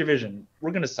 oh, computer vision,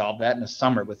 we're going to solve that in a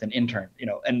summer with an intern,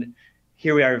 and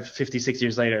here we are 56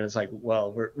 years later. It's like,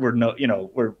 well, we're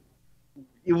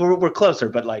closer,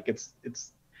 but like it's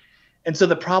and so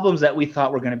the problems that we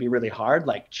thought were going to be really hard,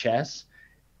 like chess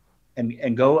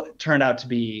and Go, turned out to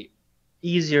be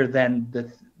easier than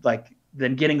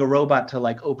getting a robot to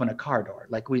like open a car door.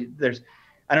 Like I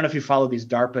don't know if you follow these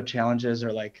DARPA challenges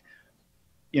or like,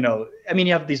 you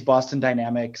have these Boston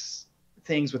Dynamics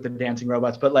things with the dancing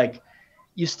robots, but like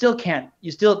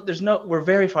we're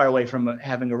very far away from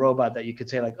having a robot that you could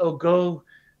say like, oh, go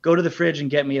to the fridge and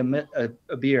get me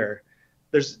a beer.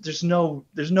 There's no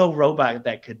robot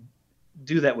that could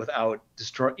do that without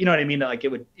destroy. You know what I mean? Like it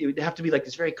would have to be like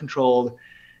this very controlled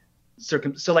so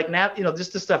like now,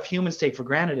 just the stuff humans take for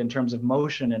granted in terms of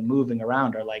motion and moving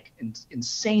around are like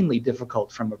insanely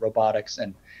difficult from a robotics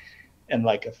and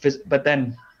like but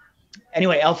then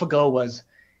anyway, AlphaGo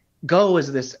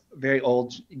is this very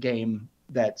old game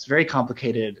that's very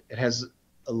complicated. It has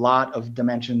a lot of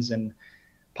dimensions and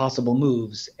possible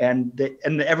moves, and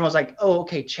everyone's like, oh,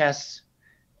 okay, chess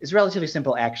is relatively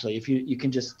simple actually. If you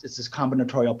can just, it's this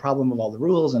combinatorial problem of all the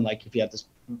rules, and like if you have this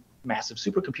massive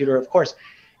supercomputer, of course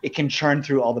it can churn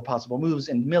through all the possible moves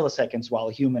in milliseconds while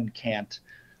a human can't.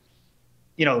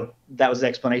 That was the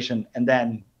explanation. And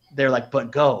then they're like,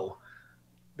 but Go,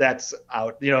 that's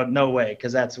out, you know, no way,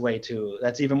 because that's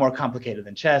even more complicated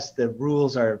than chess. The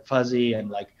rules are fuzzy and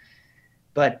like,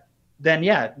 but then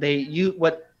yeah,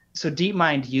 so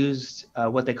DeepMind used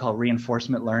what they call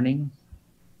reinforcement learning,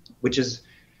 which is,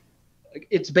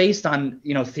 it's based on,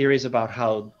 you know, theories about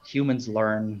how humans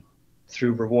learn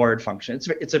through reward function.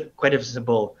 It's quite a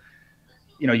simple,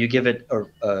 you know, you give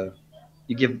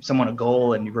someone a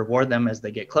goal and you reward them as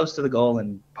they get close to the goal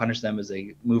and punish them as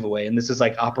they move away. And this is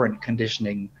like operant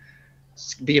conditioning,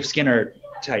 B.F. Skinner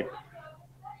type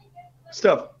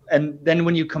stuff. And then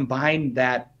when you combine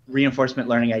that reinforcement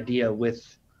learning idea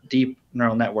with deep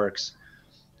neural networks,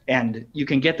 and you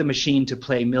can get the machine to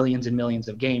play millions and millions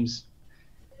of games,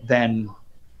 then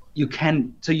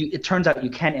it turns out you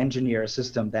can engineer a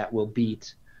system that will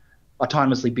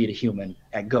autonomously beat a human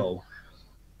at Go.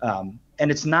 And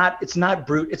it's not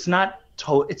brute. It's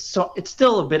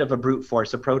still a bit of a brute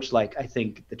force approach. Like, I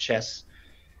think the chess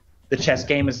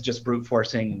game is just brute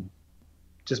forcing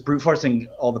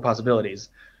all the possibilities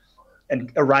and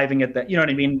arriving at that, you know what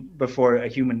I mean? Before a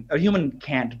human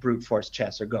can't brute force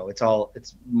chess or Go.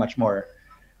 It's much more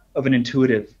of an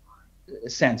intuitive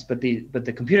sense, but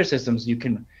the computer systems, you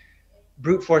can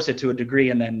brute force it to a degree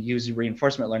and then use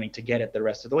reinforcement learning to get it the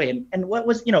rest of the way. And what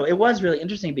was, you know, it was really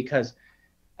interesting because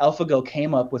AlphaGo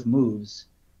came up with moves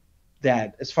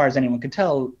that, as far as anyone could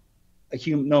tell,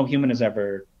 no human has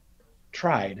ever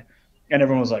tried, and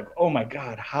everyone was like, "Oh my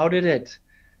God, how did it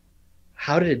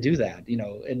do that?" You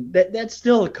know, and that's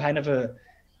still kind of a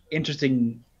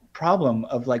interesting problem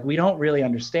of, like, we don't really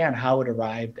understand how it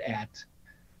arrived at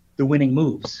the winning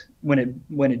moves when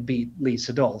it beat Lee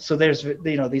Sedol. So there's,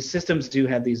 you know, these systems do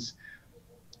have these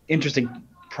interesting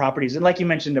properties, and like you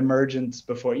mentioned emergence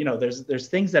before, you know, there's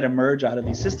things that emerge out of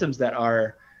these systems that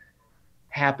are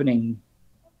happening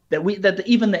that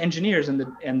even the engineers and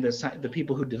the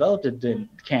people who developed it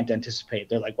can't anticipate.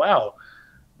 They're like, wow,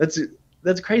 that's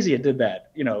crazy it did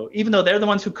that, you know, even though they're the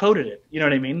ones who coded it, you know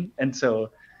what I mean? And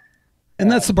so,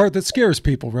 and that's the part that scares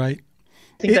people, right?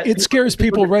 It scares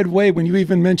people right away when you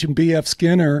even mention B.F.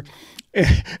 Skinner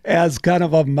as kind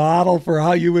of a model for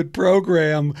how you would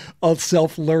program a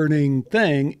self-learning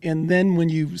thing. And then when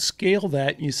you scale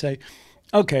that, you say,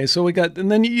 okay, so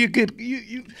and then you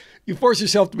force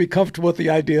yourself to be comfortable with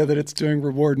the idea that it's doing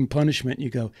reward and punishment.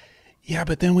 You go, yeah,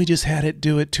 but then we just had it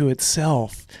do it to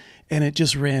itself. And it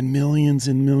just ran millions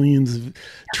and millions of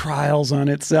trials on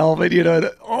itself. And, you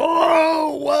know,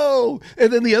 oh, whoa.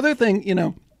 And then the other thing, you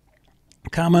know,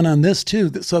 comment on this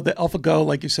too. So the AlphaGo,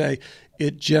 like you say,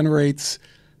 it generates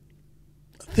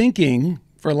thinking,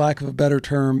 for lack of a better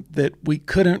term, that we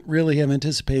couldn't really have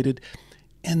anticipated.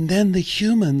 And then the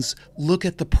humans look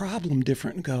at the problem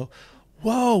different and go,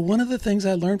 whoa, one of the things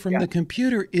I learned from the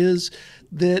computer is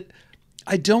that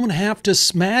I don't have to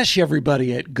smash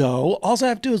everybody at Go. All I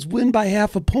have to do is win by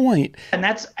half a point. And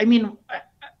that's, I mean,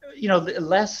 you know,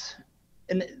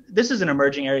 and this is an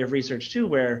emerging area of research too,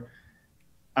 where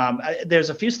there's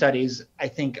a few studies, I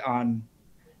think, on,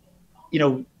 you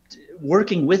know,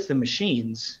 working with the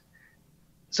machines.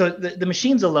 So the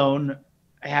machines alone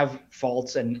have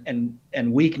faults and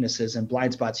weaknesses and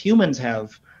blind spots. Humans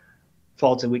have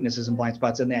faults and weaknesses and blind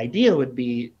spots. And the idea would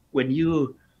be when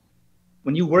you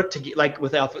work together, like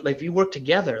if you work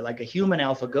together, like a human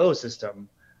AlphaGo system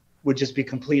would just be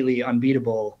completely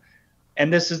unbeatable.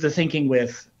 And this is the thinking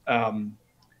with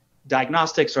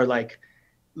diagnostics, or like,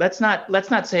 let's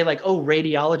not say like, oh,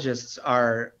 radiologists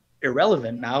are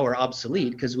irrelevant now or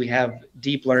obsolete because we have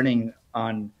deep learning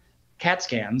on CAT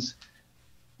scans,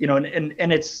 you know, and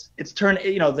it's turned,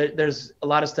 you know, there's a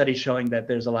lot of studies showing that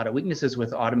there's a lot of weaknesses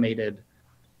with automated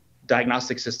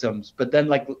diagnostic systems. But then,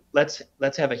 like, let's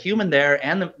have a human there,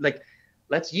 and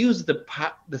let's use the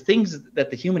things that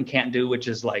the human can't do, which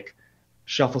is like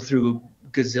shuffle through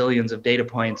gazillions of data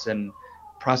points and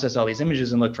process all these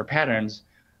images and look for patterns.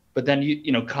 But then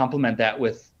you know, complement that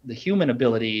with the human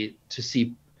ability to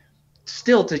see,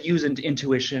 still to use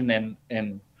intuition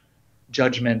and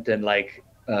judgment and like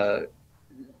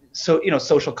so, you know,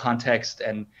 social context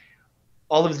and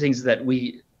all of the things that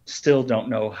we still don't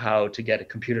know how to get a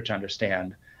computer to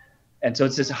understand. And so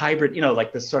it's this hybrid, you know,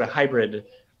 like this sort of hybrid,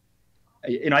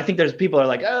 you know, I think there's people are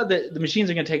like, oh, the machines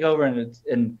are going to take over, and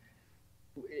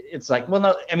it's like, well,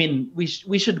 no, I mean, we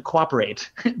should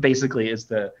cooperate basically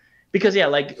because yeah,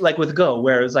 like with Go,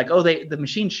 where it's like, oh, the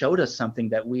machine showed us something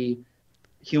that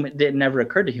that never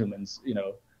occurred to humans, you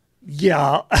know?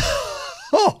 Yeah.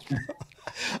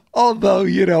 Although,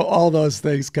 you know, all those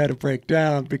things kind of break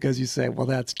down because you say, well,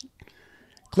 that's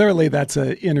clearly that's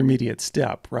an intermediate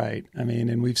step, right? I mean,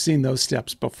 and we've seen those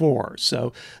steps before.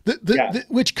 So,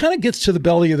 which kind of gets to the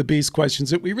belly of the beast questions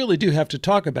that we really do have to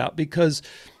talk about, because,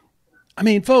 I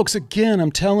mean, folks, again,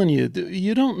 I'm telling you,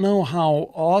 you don't know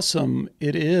how awesome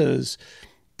it is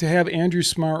to have Andrew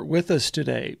Smart with us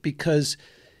today, because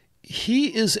he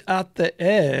is at the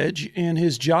edge in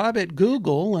his job at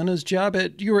Google and his job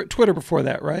you were at Twitter before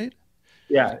that, right?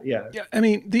 Yeah. I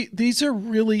mean, these are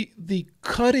really the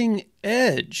cutting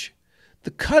edge,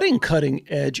 the cutting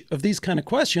edge of these kind of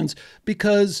questions,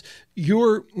 because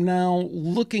you're now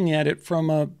looking at it from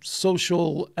a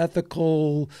social,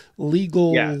 ethical,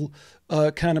 legal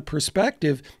kind of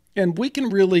perspective. And we can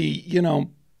really,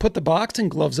 put the boxing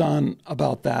gloves on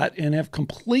about that and have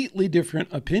completely different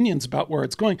opinions about where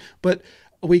it's going. But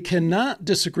we cannot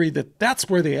disagree that that's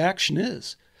where the action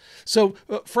is. So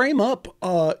frame up,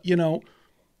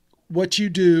 what you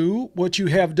do, what you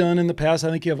have done in the past.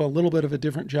 I think you have a little bit of a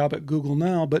different job at Google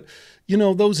now, but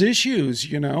those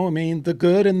issues, I mean, the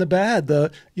good and the bad,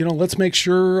 let's make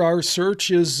sure our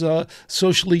search is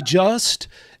socially just,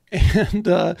 and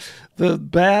the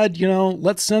bad,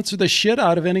 let's censor the shit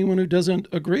out of anyone who doesn't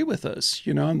agree with us,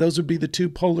 and those would be the two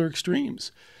polar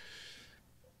extremes.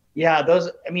 Yeah,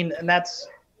 and that's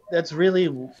really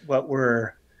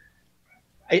what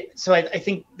I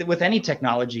think that with any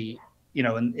technology,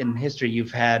 in history,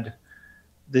 you've had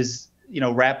this,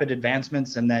 rapid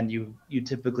advancements, and then you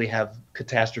typically have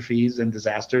catastrophes and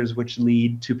disasters, which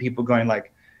lead to people going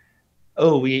like,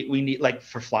 oh, we need, like,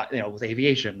 for with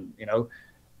aviation,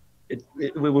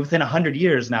 within 100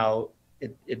 years now,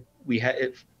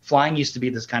 flying used to be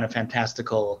this kind of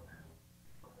fantastical,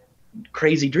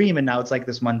 crazy dream, and now it's like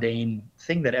this mundane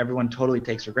thing that everyone totally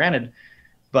takes for granted.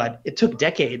 But it took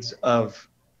decades of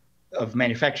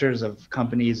manufacturers, of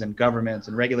companies and governments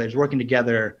and regulators working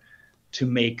together to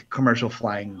make commercial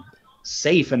flying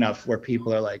safe enough where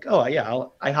people are like, oh yeah,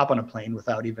 I hop on a plane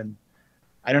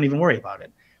I don't even worry about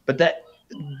it. But that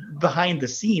behind the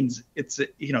scenes, it's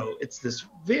this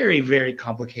very, very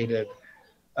complicated,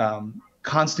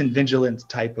 constant vigilance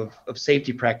type of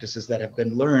safety practices that have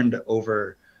been learned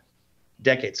over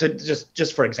decades. So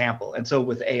just for example, and so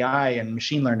with AI and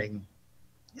machine learning,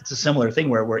 it's a similar thing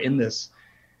where we're in this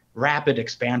rapid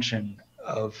expansion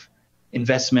of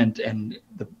investment, and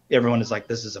everyone is like,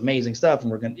 this is amazing stuff,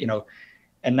 and we're going to,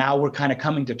 and now we're kind of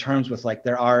coming to terms with, like,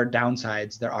 there are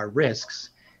downsides, there are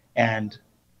risks, and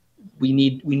we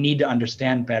need to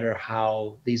understand better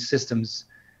how these systems,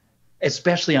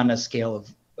 especially on a scale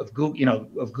of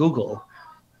Google,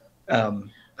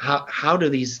 how do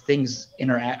these things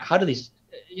interact? How do these,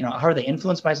 how are they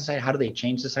influenced by society? How do they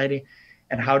change society?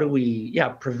 And how do we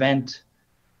prevent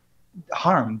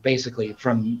harm, basically,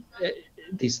 from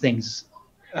these things,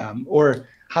 or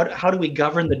how do we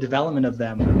govern the development of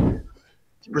them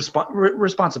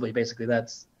responsibly? Basically,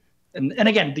 that's and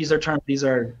again, these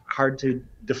are hard to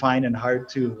define and hard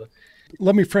to.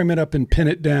 Let me frame it up and pin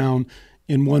it down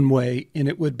in one way, and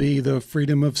it would be the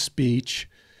freedom of speech,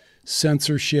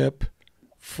 censorship,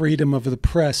 freedom of the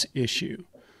press issue.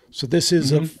 So this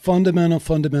is a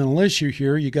fundamental issue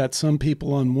here. You got some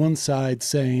people on one side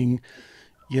saying,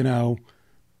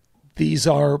 these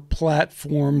are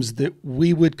platforms that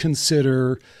we would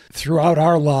consider throughout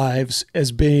our lives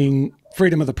as being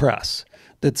freedom of the press,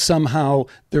 that somehow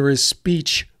there is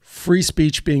free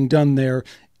speech being done there,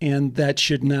 and that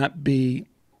should not be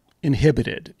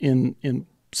inhibited in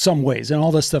some ways. And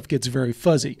all this stuff gets very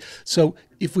fuzzy. So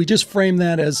if we just frame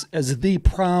that as the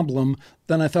problem,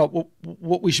 then I thought, well,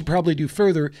 what we should probably do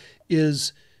further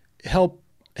is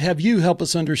have you help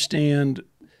us understand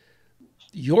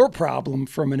your problem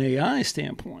from an AI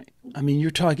standpoint. I mean,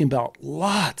 you're talking about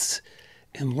lots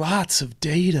and lots of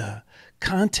data,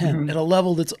 content at a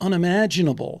level that's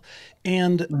unimaginable,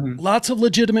 and lots of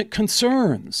legitimate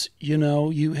concerns.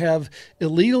 You have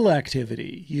illegal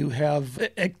activity, you have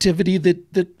activity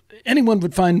that anyone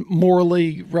would find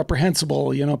morally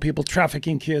reprehensible, people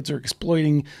trafficking kids or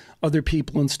exploiting other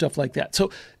people and stuff like that.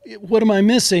 So what am I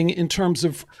missing in terms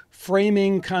of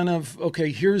framing kind of,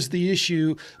 okay, here's the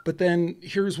issue, but then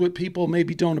here's what people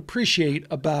maybe don't appreciate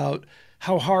about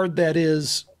how hard that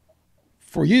is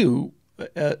for you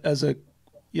as a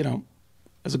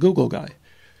Google guy?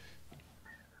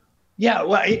 Yeah,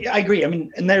 well, I agree. I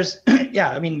mean, and there's, there's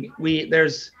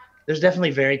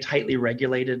definitely very tightly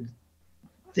regulated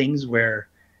things where,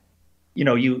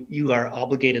 you are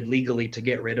obligated legally to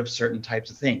get rid of certain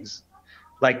types of things,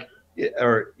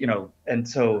 and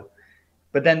so,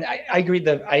 but then I agree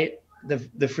that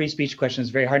the free speech question is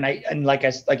very hard. And like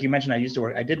you mentioned,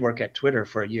 I did work at Twitter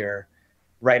for a year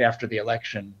right after the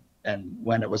election, and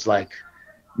when it was like,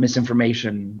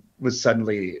 misinformation was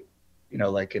suddenly,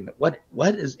 like,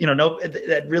 what is, no,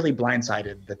 that really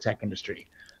blindsided the tech industry.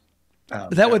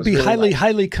 That would be really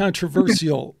highly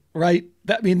controversial, right?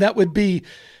 That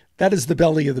is the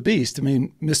belly of the beast. I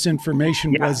mean,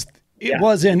 misinformation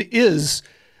was and is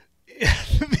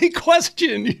the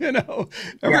question,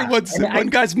 one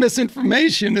guy's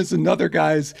misinformation is another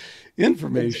guy's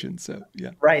information. So,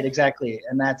 yeah. Right, exactly.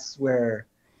 And that's where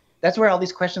all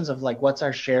these questions of like, what's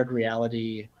our shared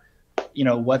reality?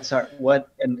 Is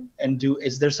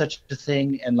there such a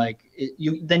thing? And like, it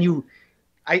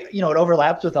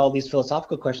overlaps with all these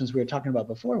philosophical questions we were talking about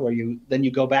before, where you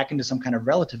go back into some kind of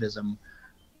relativism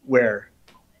where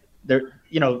there,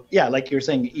 like you're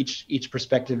saying, each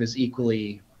perspective is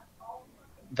equally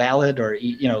valid, or,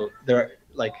 there,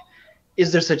 like,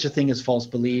 is there such a thing as false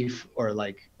belief, or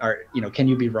like, can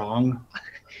you be wrong?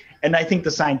 And I think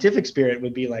the scientific spirit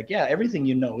would be like, yeah, everything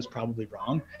is probably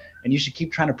wrong, and you should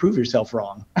keep trying to prove yourself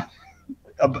wrong.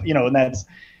 And that's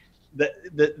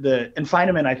and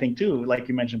Feynman, I think too, like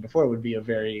you mentioned before, would be a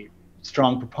very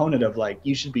strong proponent of like,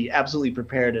 you should be absolutely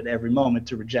prepared at every moment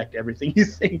to reject everything you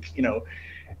think,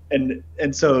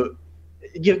 and so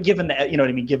given that,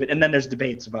 and then there's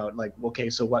debates about like, okay,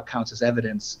 so what counts as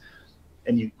evidence?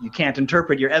 And you can't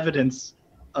interpret your evidence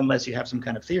unless you have some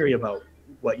kind of theory about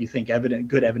what you think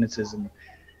good evidence is.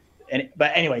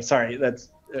 But anyway, sorry, that's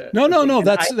no,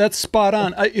 that's spot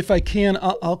on. If I can,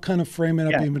 I'll kind of frame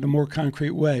it up even in a more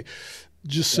concrete way,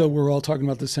 just so we're all talking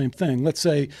about the same thing. Let's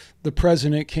say the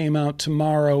president came out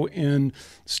tomorrow and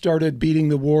started beating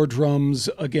the war drums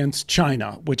against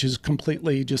China, which is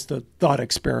completely just a thought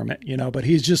experiment, but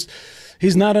he's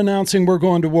not announcing we're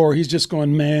going to war. He's just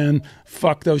going, man,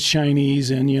 fuck those Chinese,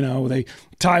 and,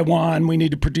 Taiwan, we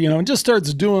need to, and just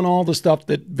starts doing all the stuff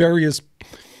that various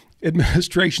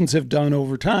administrations have done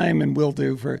over time and will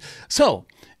do so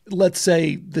let's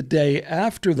say the day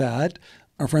after that,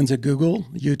 our friends at Google,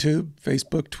 YouTube,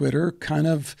 Facebook, Twitter kind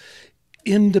of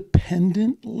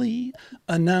independently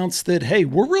announced that, hey,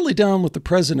 we're really down with the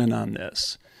president on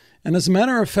this. And as a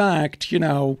matter of fact,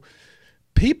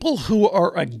 people who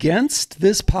are against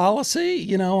this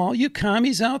policy, all you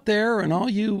commies out there and all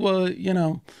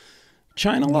you,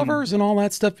 China lovers and all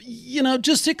that stuff,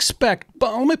 just expect,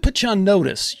 but let me put you on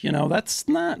notice,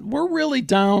 we're really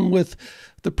down with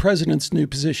the president's new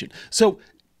position. So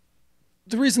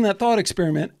the reason that thought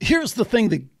experiment, here's the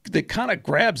thing that kind of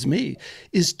grabs me,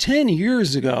 is 10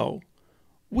 years ago,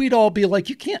 we'd all be like,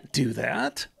 you can't do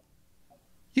that.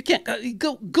 You can't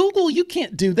Google, you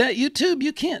can't do that. YouTube,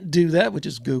 you can't do that, which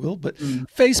is Google, but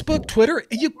Facebook, Twitter,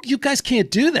 you guys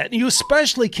can't do that. And you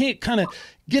especially can't kind of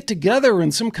get together in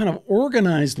some kind of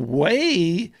organized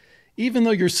way, even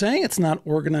though you're saying it's not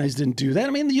organized, and do that. I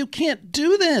mean, you can't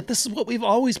do that. This is what we've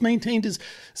always maintained is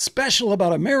special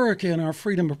about America and our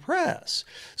freedom of press.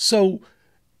 So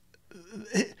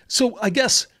I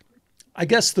guess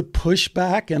the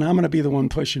pushback, and I'm going to be the one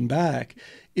pushing back,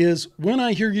 is when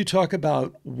I hear you talk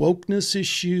about wokeness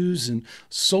issues and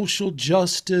social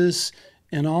justice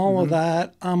and all of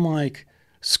that, I'm like,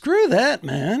 screw that,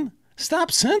 man. Stop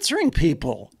censoring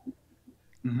people.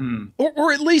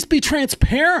 Or at least be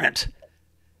transparent.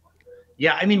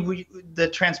 Yeah, I mean, the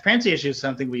transparency issue is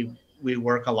something we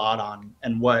work a lot on,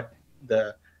 and what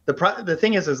the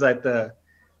thing is that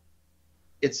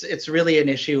it's really an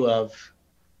issue of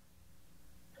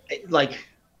like,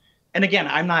 and again,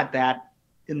 I'm not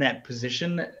in that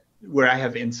position where I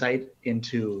have insight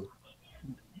into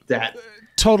that.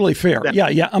 Totally fair.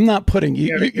 Yeah. I'm not putting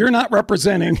you're not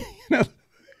representing,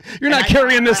 you're not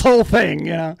carrying this whole thing.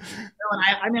 No,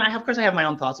 and of course I have my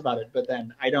own thoughts about it, but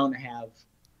then I don't have,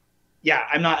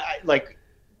 I'm not like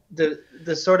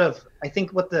the sort of, I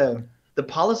think what the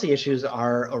policy issues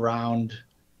are around,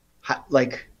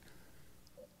 like,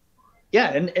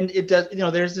 and it does,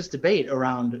 there's this debate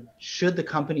around, should the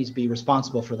companies be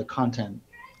responsible for the content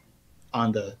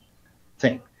on the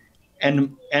thing?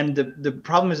 And the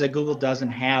problem is that Google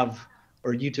doesn't have,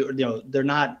 or YouTube, they're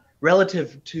not,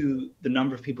 relative to the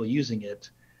number of people using it,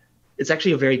 it's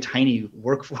actually a very tiny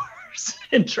workforce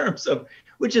in terms of,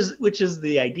 which is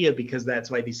the idea, because that's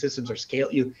why these systems are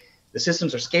the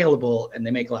systems are scalable, and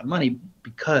they make a lot of money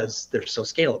because they're so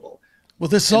scalable. Well,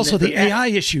 this is also the AI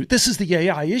issue. This is the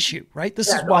AI issue, right?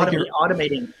 This is why you're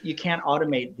automating. You can't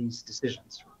automate these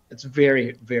decisions. It's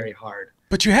very, very hard.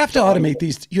 But you have to automate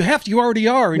these. You already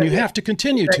are, and you have to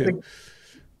continue to.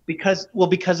 Because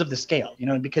of the scale,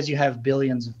 because you have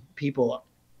billions of people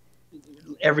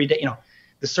every day,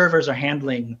 the servers are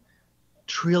handling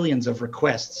trillions of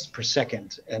requests per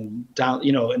second, and down,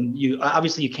 and you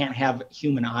obviously you can't have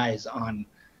human eyes on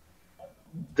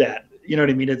that, You know what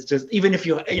I mean? It's just, even if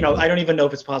I don't even know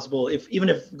if it's possible. Even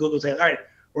if Google says, all right,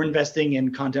 we're investing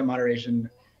in content moderation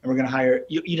and we're going to hire,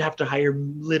 you'd have to hire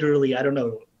literally, I don't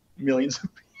know, millions of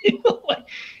people.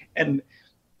 And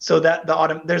so that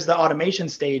there's the automation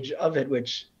stage of it,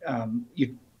 which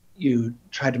you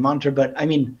try to monitor. But I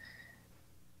mean,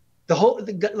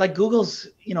 like Google's,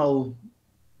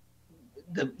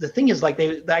 the thing is, like,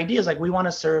 the idea is like, we want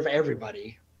to serve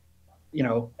everybody,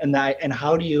 and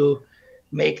how do you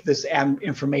make this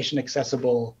information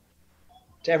accessible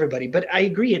to everybody? But I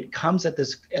agree, it comes at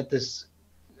this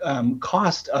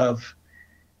cost of,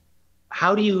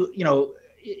 how do you,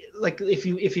 like, if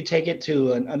you take it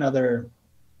to another,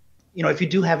 if you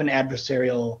do have an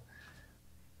adversarial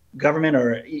government,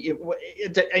 or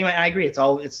I agree,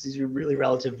 it's really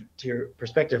relative to your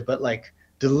perspective, but like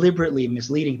deliberately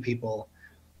misleading people,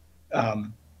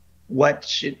 what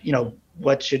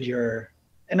should your,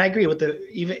 and I agree with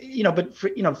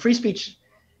but free speech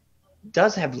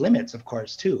does have limits, of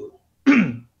course, too.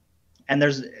 and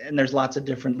there's lots of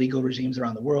different legal regimes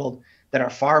around the world that are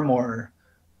far more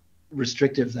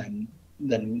restrictive than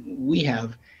we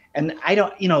have. And I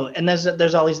don't, and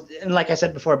there's all these, and like I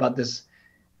said before about this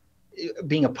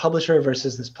being a publisher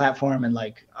versus this platform, and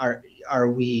like, are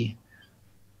we,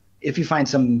 if you find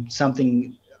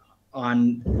something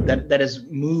on that is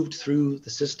moved through the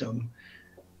system,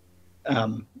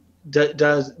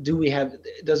 does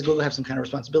Google have some kind of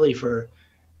responsibility for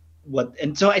what?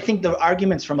 And so I think the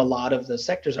arguments from a lot of the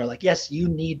sectors are like, yes, you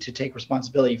need to take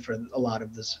responsibility for a lot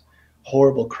of this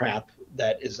horrible crap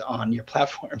that is on your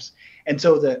platforms. And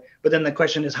so but then the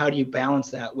question is, how do you balance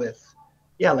that with,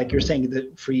 like you're saying,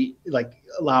 the free, like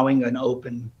allowing an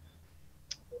open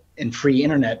and free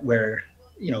internet where,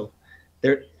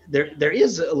 there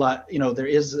is a lot, there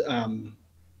is a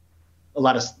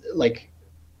lot of like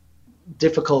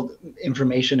difficult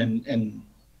information and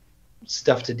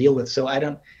stuff to deal with. So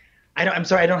I'm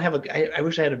sorry, I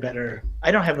wish I had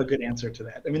I don't have a good answer to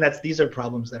that. I mean, these are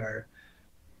problems that are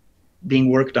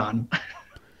being worked on.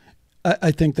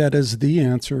 I think that is the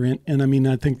answer. And I mean,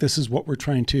 I think this is what we're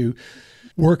trying to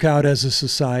work out as a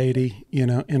society,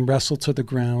 and wrestle to the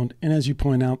ground. And as you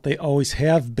point out, they always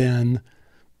have been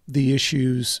the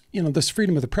issues, this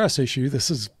freedom of the press issue. This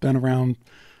has been around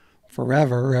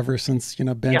forever, ever since,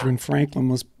 Benjamin Franklin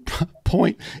was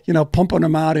pumping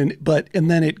them out. And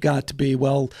then it got to be,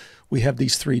 well, we have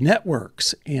these three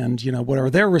networks, and, what are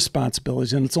their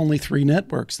responsibilities? And it's only three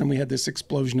networks. Then we had this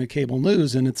explosion of cable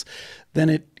news, and it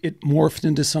morphed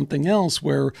into something else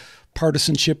where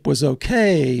partisanship was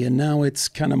okay. And now it's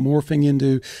kind of morphing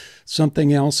into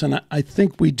something else. And I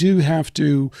think we do have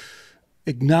to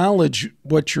acknowledge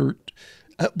what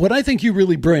I think you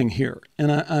really bring here. And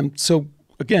I'm so,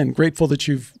 again, grateful that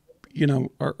you've,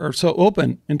 are so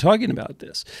open in talking about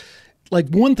this. Like,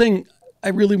 one thing I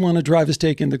really want to drive a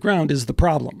stake in the ground is the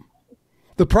problem.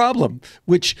 The problem,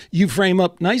 which you frame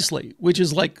up nicely, which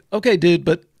is like, okay, dude,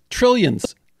 but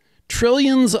trillions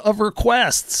of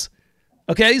requests.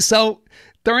 Okay, so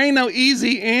there ain't no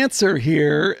easy answer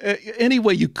here. Any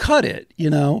way you cut it,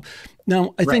 Now,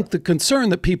 I think the concern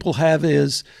that people have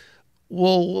is,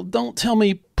 well, don't tell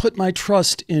me put my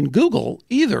trust in Google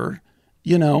either,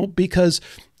 because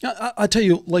I tell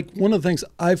you, like, one of the things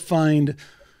I find,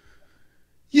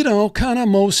 kind of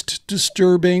most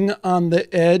disturbing on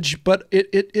the edge, but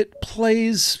it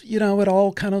plays, it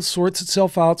all kind of sorts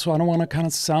itself out. So I don't want to kind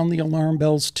of sound the alarm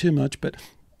bells too much, but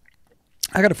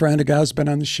I got a friend, a guy who's been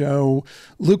on the show,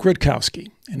 Luke Rudkowski,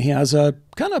 and he has a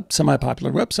kind of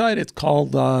semi-popular website. It's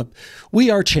called We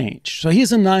Are Change. So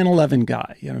he's a 9/11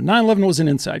 guy. 9/11 was an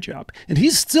inside job, and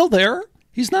he's still there.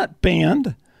 He's not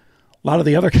banned. A lot of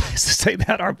the other guys that say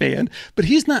that are banned, but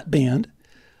he's not banned.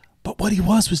 But what he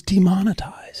was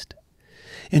demonetized.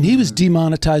 And he was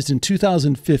demonetized in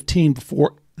 2015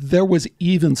 before there was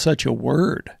even such a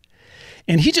word.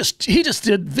 And he just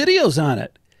did videos on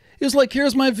it. It was like,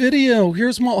 here's my video.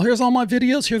 Here's all my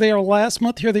videos. Here they are last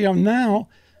month. Here they are now.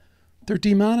 They're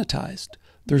demonetized.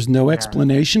 There's no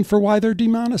explanation for why they're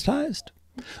demonetized.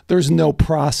 There's no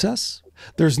process.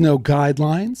 There's no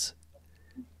guidelines.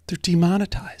 They're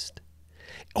demonetized.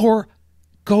 Or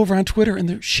go over on Twitter and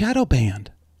they're shadow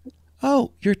banned.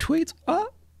 Oh, your tweets?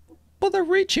 Well, they're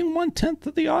reaching 1/10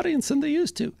 of the audience than they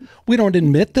used to. We don't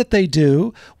admit that they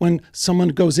do. When someone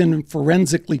goes in and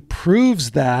forensically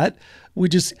proves that,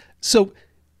 so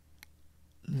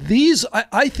these,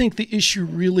 I think the issue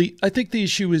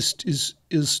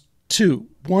is two.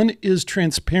 One is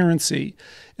transparency.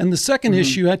 And the second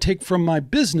issue I take from my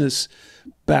business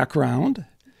background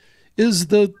is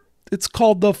it's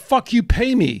called the fuck you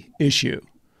pay me issue,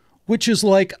 which is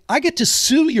like, I get to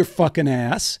sue your fucking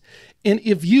ass And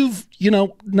if you've,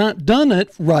 not done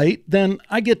it right, then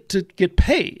I get to get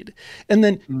paid. And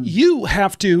then you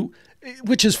have to,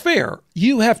 which is fair,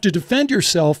 you have to defend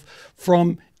yourself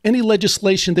from any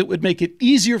legislation that would make it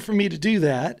easier for me to do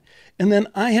that. And then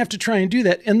I have to try and do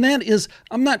that. And that is,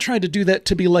 I'm not trying to do that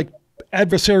to be like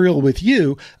adversarial with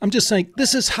you. I'm just saying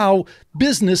this is how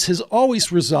business has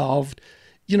always resolved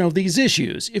these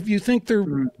issues. If you think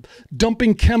they're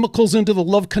dumping chemicals into the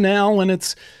Love Canal and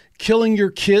it's killing your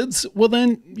kids, well,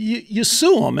 then you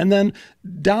sue them. And then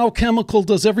Dow Chemical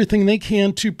does everything they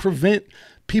can to prevent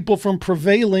people from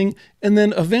prevailing. And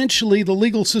then eventually the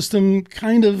legal system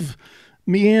kind of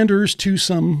meanders to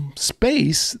some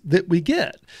space that we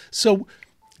get. So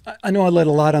I know I let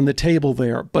a lot on the table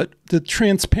there, but the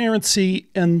transparency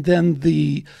and then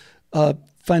the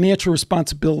financial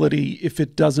responsibility, if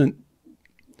it doesn't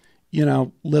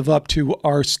live up to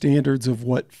our standards of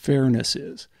what fairness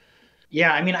is.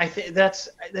 Yeah, I mean, I think that's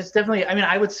definitely. I mean,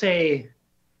 I would say.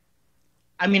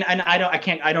 I mean, and I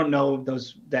don't know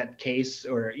that case,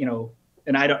 or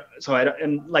and I don't. So I don't.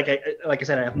 And like I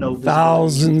said, I have no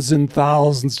thousands and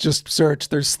thousands. Just search.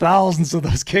 There's thousands of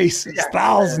those cases. Yeah,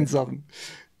 thousands of them.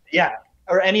 Yeah,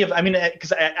 or any of. I mean,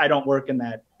 because I don't work in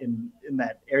that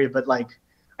area, but like,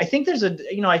 I think there's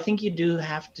I think you do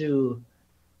have to.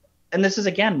 And this is,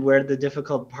 again, where the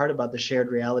difficult part about the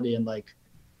shared reality and like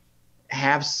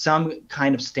have some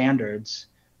kind of standards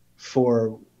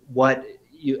for what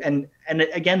you, and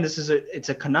again, it's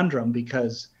a conundrum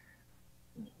because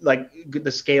like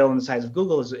the scale and the size of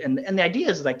Google is, and the idea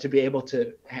is like to be able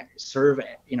to serve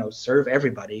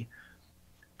everybody,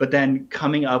 but then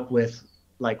coming up with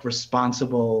like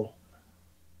responsible,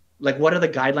 like what are the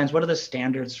guidelines, what are the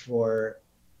standards for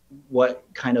what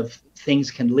kind of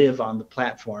things can live on the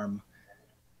platform.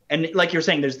 And like you're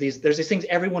saying, there's these things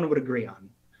everyone would agree on.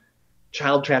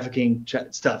 Child trafficking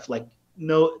stuff, like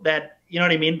that, you know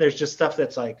what I mean? There's just stuff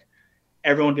that's like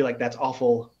everyone would be like, that's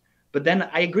awful. But then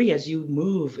I agree, as you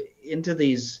move into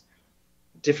these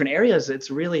different areas,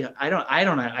 it's really, I don't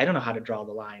know how to draw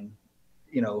the line.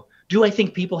 Do I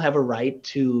think people have a right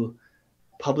to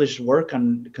publish work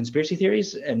on conspiracy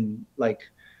theories and like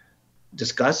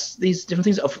discuss these different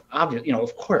things?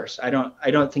 Of course, I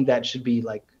don't think that should be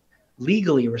like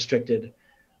legally restricted.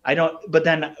 But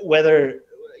then whether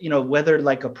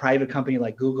like a private company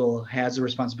like Google has a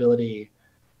responsibility,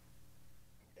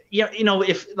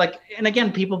 if like, and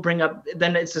again, people bring up,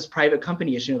 then it's this private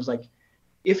company issue. It was like,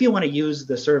 if you want to use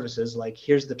the services, like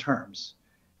here's the terms,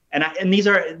 and these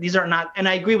are not, and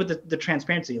I agree with the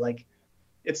transparency. Like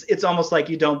it's almost like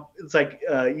you don't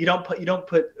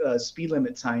put speed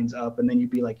limit signs up and then you'd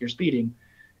be like, you're speeding.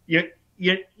 You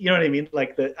know what I mean?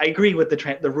 Like I agree with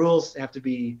the rules have to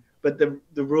be, but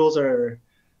the rules are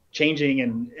changing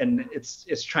and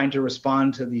it's trying to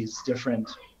respond to these different.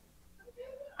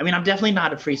 I mean, I'm definitely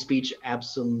not a free speech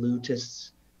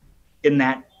absolutist in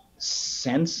that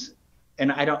sense,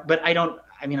 and I don't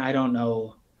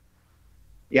know.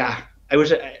 Yeah, I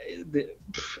wish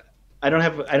I don't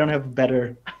have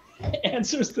better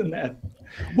answers than that.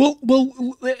 Well,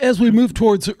 as we move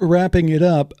towards wrapping it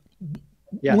up,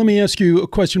 let me ask you a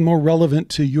question more relevant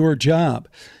to your job.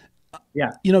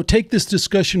 Yeah. Take this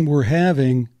discussion we're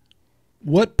having.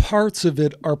 What parts of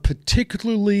it are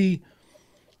particularly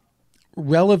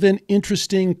relevant,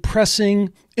 interesting,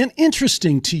 pressing, and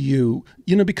interesting to you,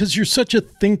 because you're such a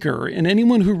thinker, and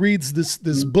anyone who reads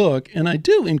this book, and I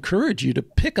do encourage you to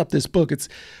pick up this book. It's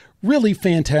really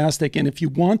fantastic. And if you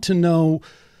want to know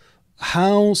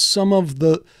how some of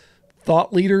the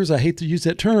thought leaders, I hate to use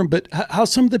that term, but how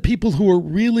some of the people who are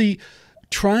really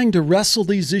trying to wrestle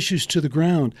these issues to the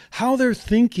ground, how they're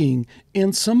thinking,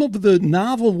 and some of the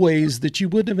novel ways that you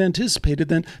wouldn't have anticipated,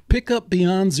 then pick up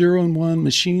Beyond Zero and One,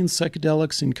 Machines,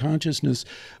 Psychedelics, and Consciousness.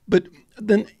 But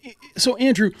then, so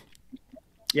Andrew,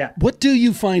 what do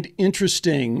you find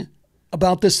interesting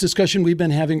about this discussion we've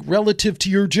been having relative to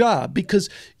your job? Because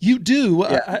you do,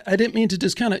 I didn't mean to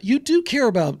discount it, you do care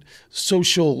about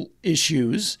social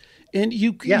issues, and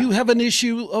you have an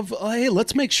issue of, hey,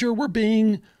 let's make sure we're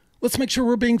being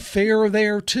fair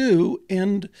there too.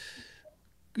 And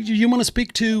you want to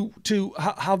speak to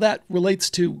how that relates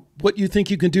to what you think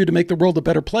you can do to make the world a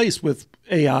better place with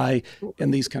AI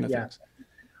and these kind of things?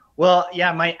 Well,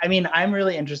 I'm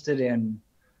really interested in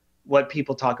what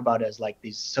people talk about as like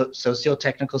these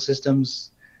socio-technical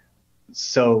systems.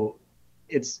 So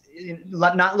it's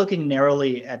not looking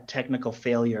narrowly at technical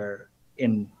failure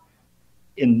in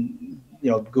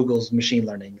Google's machine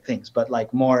learning things, but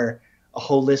like more a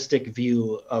holistic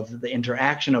view of the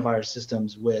interaction of our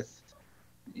systems with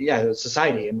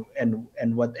society and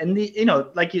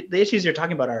the issues you're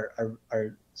talking about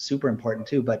are super important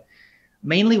too. But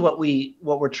mainly what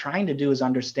we're trying to do is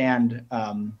understand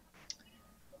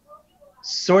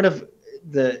sort of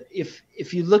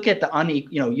if you look at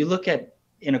you look at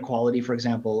inequality, for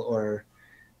example, or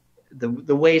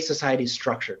the way society is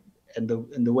structured and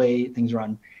the way things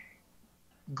run.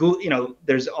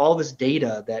 There's all this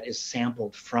data that is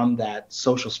sampled from that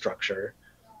social structure,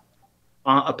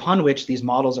 upon which these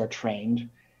models are trained,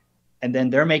 and then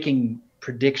they're making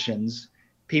predictions.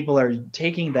 People are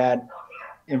taking that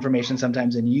information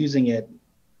sometimes and using it,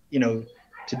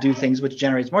 to do things, which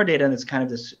generates more data, and it's kind of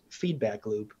this feedback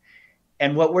loop.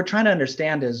 And what we're trying to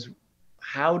understand is,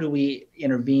 how do we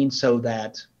intervene so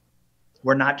that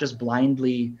we're not just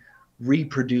blindly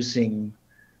reproducing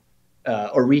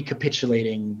or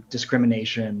recapitulating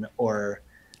discrimination or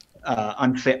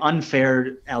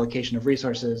unfair allocation of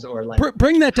resources, or like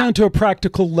bring that down to a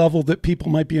practical level that people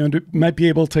might be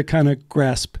able to kind of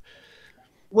grasp.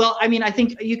 Well, I mean, I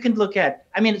think you can look at,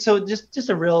 so just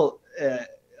a real,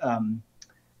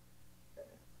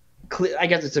 I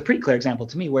guess it's a pretty clear example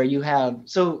to me, where you have,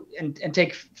 and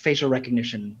take facial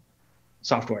recognition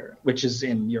software, which is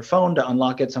in your phone to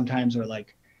unlock it sometimes, or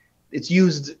like it's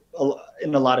used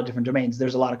in a lot of different domains.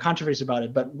 There's a lot of controversy about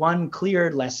it, but one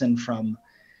clear lesson from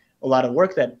a lot of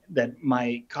work that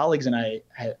my colleagues and I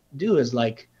do is,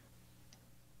 like,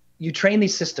 you train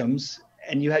these systems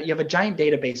and you have a giant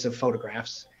database of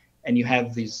photographs, and you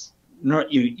have these,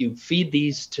 you feed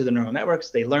these to the neural networks,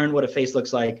 they learn what a face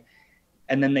looks like,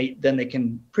 and then they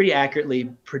can pretty accurately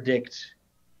predict,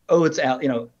 oh, it's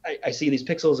I see these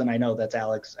pixels and I know that's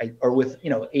Alex, or with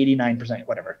 89%,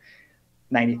 whatever,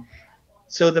 90.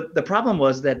 So the problem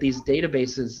was that these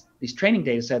databases, these training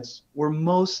data sets, were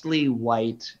mostly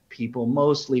white people,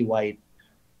 mostly white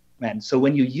men. So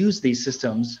when you use these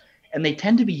systems, and they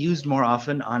tend to be used more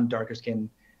often on darker skinned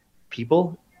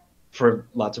people for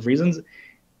lots of reasons,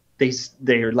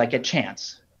 they're like a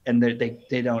chance, and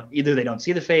they don't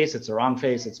see the face, it's the wrong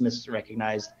face, it's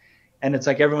misrecognized, and it's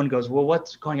like everyone goes, well,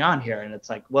 what's going on here? And it's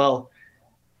like, well,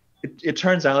 it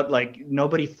turns out, like,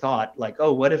 nobody thought, like,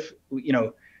 oh, what if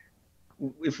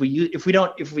if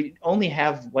we only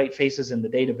have white faces in the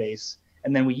database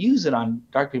and then we use it on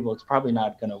dark people, it's probably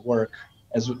not going to work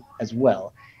as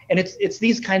well. And it's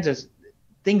these kinds of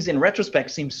things in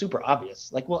retrospect seem super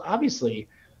obvious. Like, well, obviously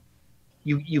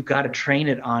you've got to train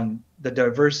it on the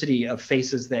diversity of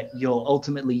faces that you'll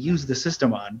ultimately use the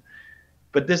system on.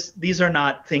 But these are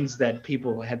not things that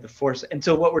people had to force. And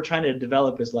so what we're trying to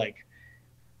develop is, like,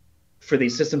 for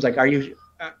these systems, like,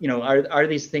 are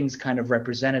these things kind of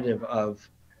representative of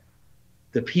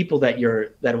the people that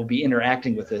will be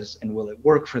interacting with this, and will it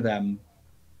work for them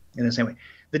in the same way?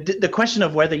 The question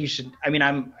of whether you should,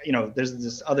 there's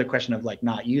this other question of, like,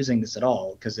 not using this at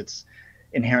all because it's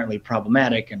inherently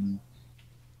problematic, and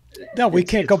no, we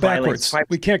can't go backwards.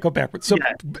 We can't go backwards. So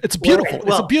yeah. It's beautiful.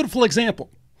 Well, it's a beautiful example.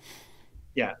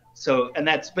 Yeah. So, and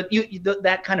but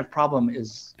that kind of problem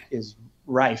is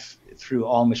rife through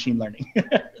all machine learning,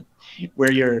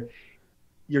 where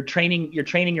you're training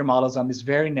your models on this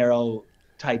very narrow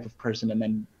type of person, and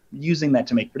then using that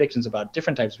to make predictions about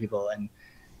different types of people, and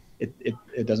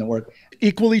it doesn't work.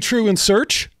 Equally true in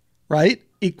search, right?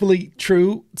 Equally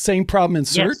true. Same problem in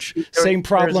search. Yes, same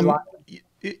problem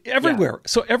everywhere. Yeah.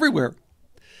 So everywhere.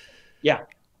 Yeah,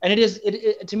 and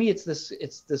to me, it's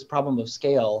this problem of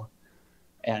scale,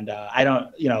 and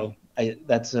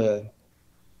that's a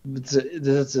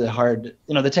hard.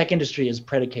 The tech industry is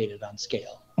predicated on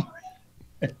scale.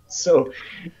 So,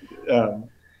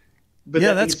 but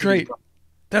yeah, that's great.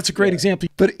 That's a great example.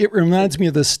 But it reminds me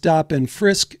of the stop and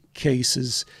frisk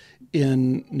cases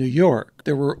in New York.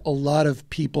 There were a lot of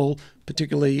people,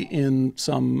 particularly in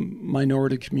some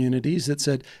minority communities, that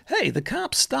said, hey, the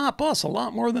cops stop us a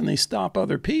lot more than they stop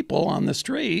other people on the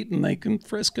street, and they can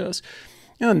frisk us.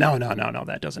 No,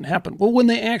 that doesn't happen. Well, when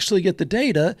they actually get the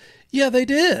data, yeah, they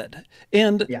did.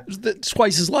 And it's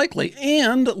twice as likely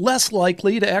and less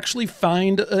likely to actually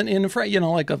find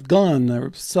like a gun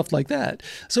or stuff like that.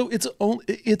 So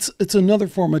it's another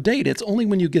form of data. It's only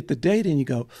when you get the data and you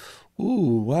go,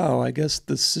 ooh, wow, I guess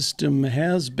the system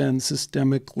has been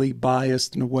systemically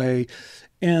biased in a way.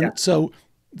 And so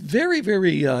very,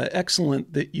 very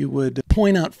excellent that you would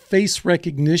point out face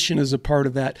recognition as a part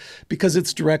of that, because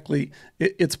it's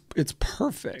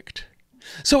perfect.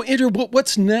 So, Andrew,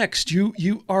 what's next?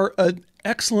 You are an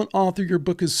excellent author. Your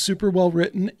book is super well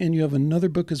written, and you have another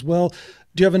book as well.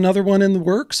 Do you have another one in the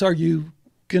works? Are you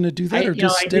going to do that, or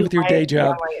just stay with your day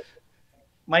job?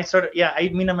 I'm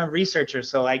a researcher,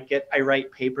 so I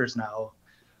write papers now,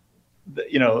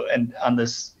 and on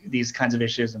these kinds of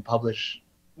issues, and publish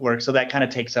work. So that kind of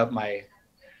takes up my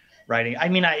writing. I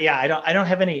don't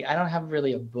have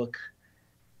really a book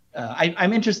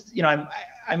I'm interested.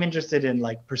 I'm interested in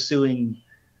like pursuing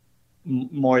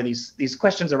more of these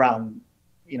questions around,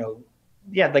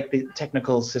 like the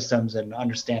technical systems and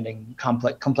understanding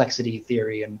complexity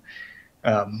theory and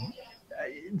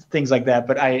things like that.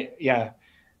 But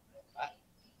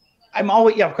I'm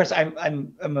always, of course,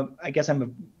 I guess I'm a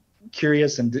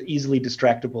curious and easily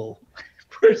distractible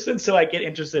person, so I get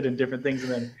interested in different things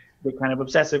and then get kind of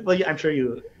obsessive. Well, I'm sure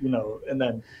you know, and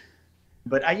then,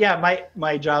 but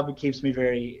my job keeps me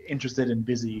very interested and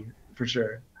busy for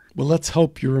sure. Well, let's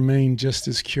hope you remain just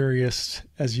as curious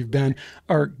as you've been.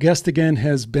 Our guest again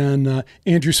has been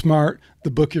Andrew Smart.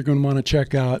 The book you're going to want to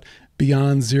check out,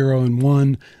 Beyond Zero and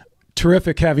One.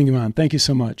 Terrific having you on. Thank you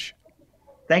so much.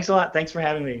 Thanks a lot. Thanks for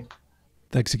having me.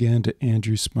 Thanks again to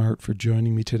Andrew Smart for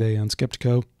joining me today on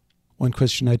Skeptiko. One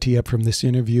question I tee up from this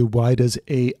interview: why does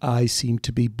AI seem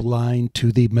to be blind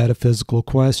to the metaphysical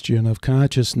question of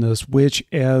consciousness, which,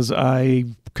 as I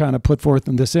kind of put forth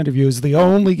in this interview, is the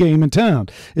only game in town?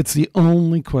 It's the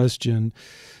only question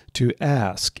to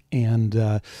ask. And,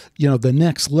 the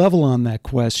next level on that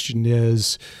question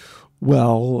is,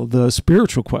 well, the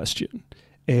spiritual question.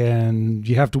 And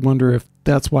you have to wonder if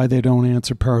that's why they don't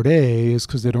answer part A, is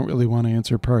because they don't really want to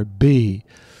answer part B.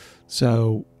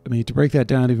 So, to break that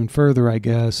down even further, I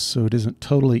guess, so it isn't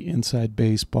totally inside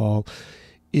baseball,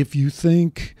 if you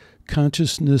think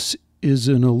consciousness is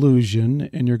an illusion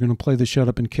and you're going to play the shut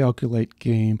up and calculate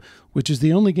game, which is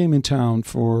the only game in town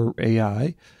for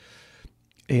AI,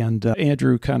 and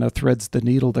Andrew kind of threads the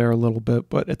needle there a little bit,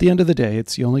 but at the end of the day,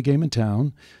 it's the only game in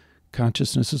town.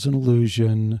 Consciousness is an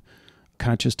illusion.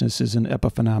 Consciousness is an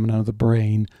epiphenomenon of the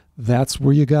brain. That's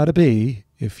where you got to be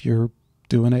if you're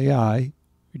doing AI.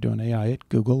 You're doing AI at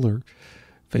Google or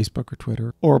Facebook or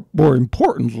Twitter, or more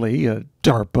importantly,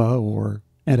 DARPA or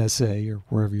NSA or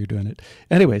wherever you're doing it.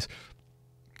 Anyways,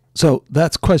 so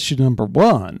that's question number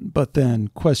one. But then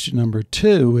question number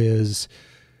two is,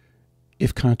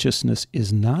 if consciousness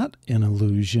is not an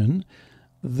illusion,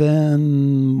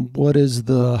 then what is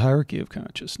the hierarchy of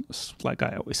consciousness? Like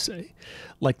I always say,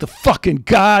 like the fucking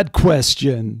God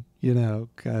question,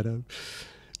 kind of.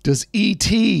 Does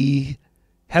E.T.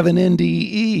 have an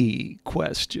NDE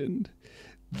question?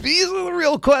 These are the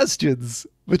real questions,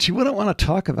 but you wouldn't want to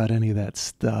talk about any of that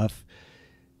stuff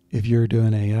if you're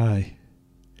doing AI.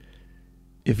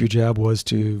 If your job was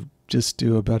to just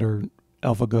do a better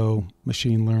AlphaGo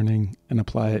machine learning and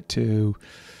apply it to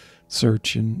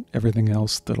search and everything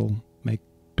else that'll make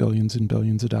billions and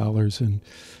billions of dollars and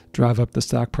drive up the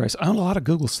stock price. I own a lot of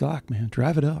Google stock, man.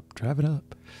 Drive it up.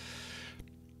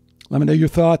 Let me know your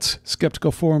thoughts.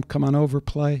 Skeptical Forum, come on over,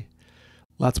 play.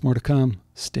 Lots more to come.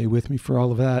 Stay with me for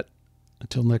all of that.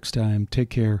 Until next time, take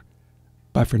care.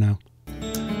 Bye for now.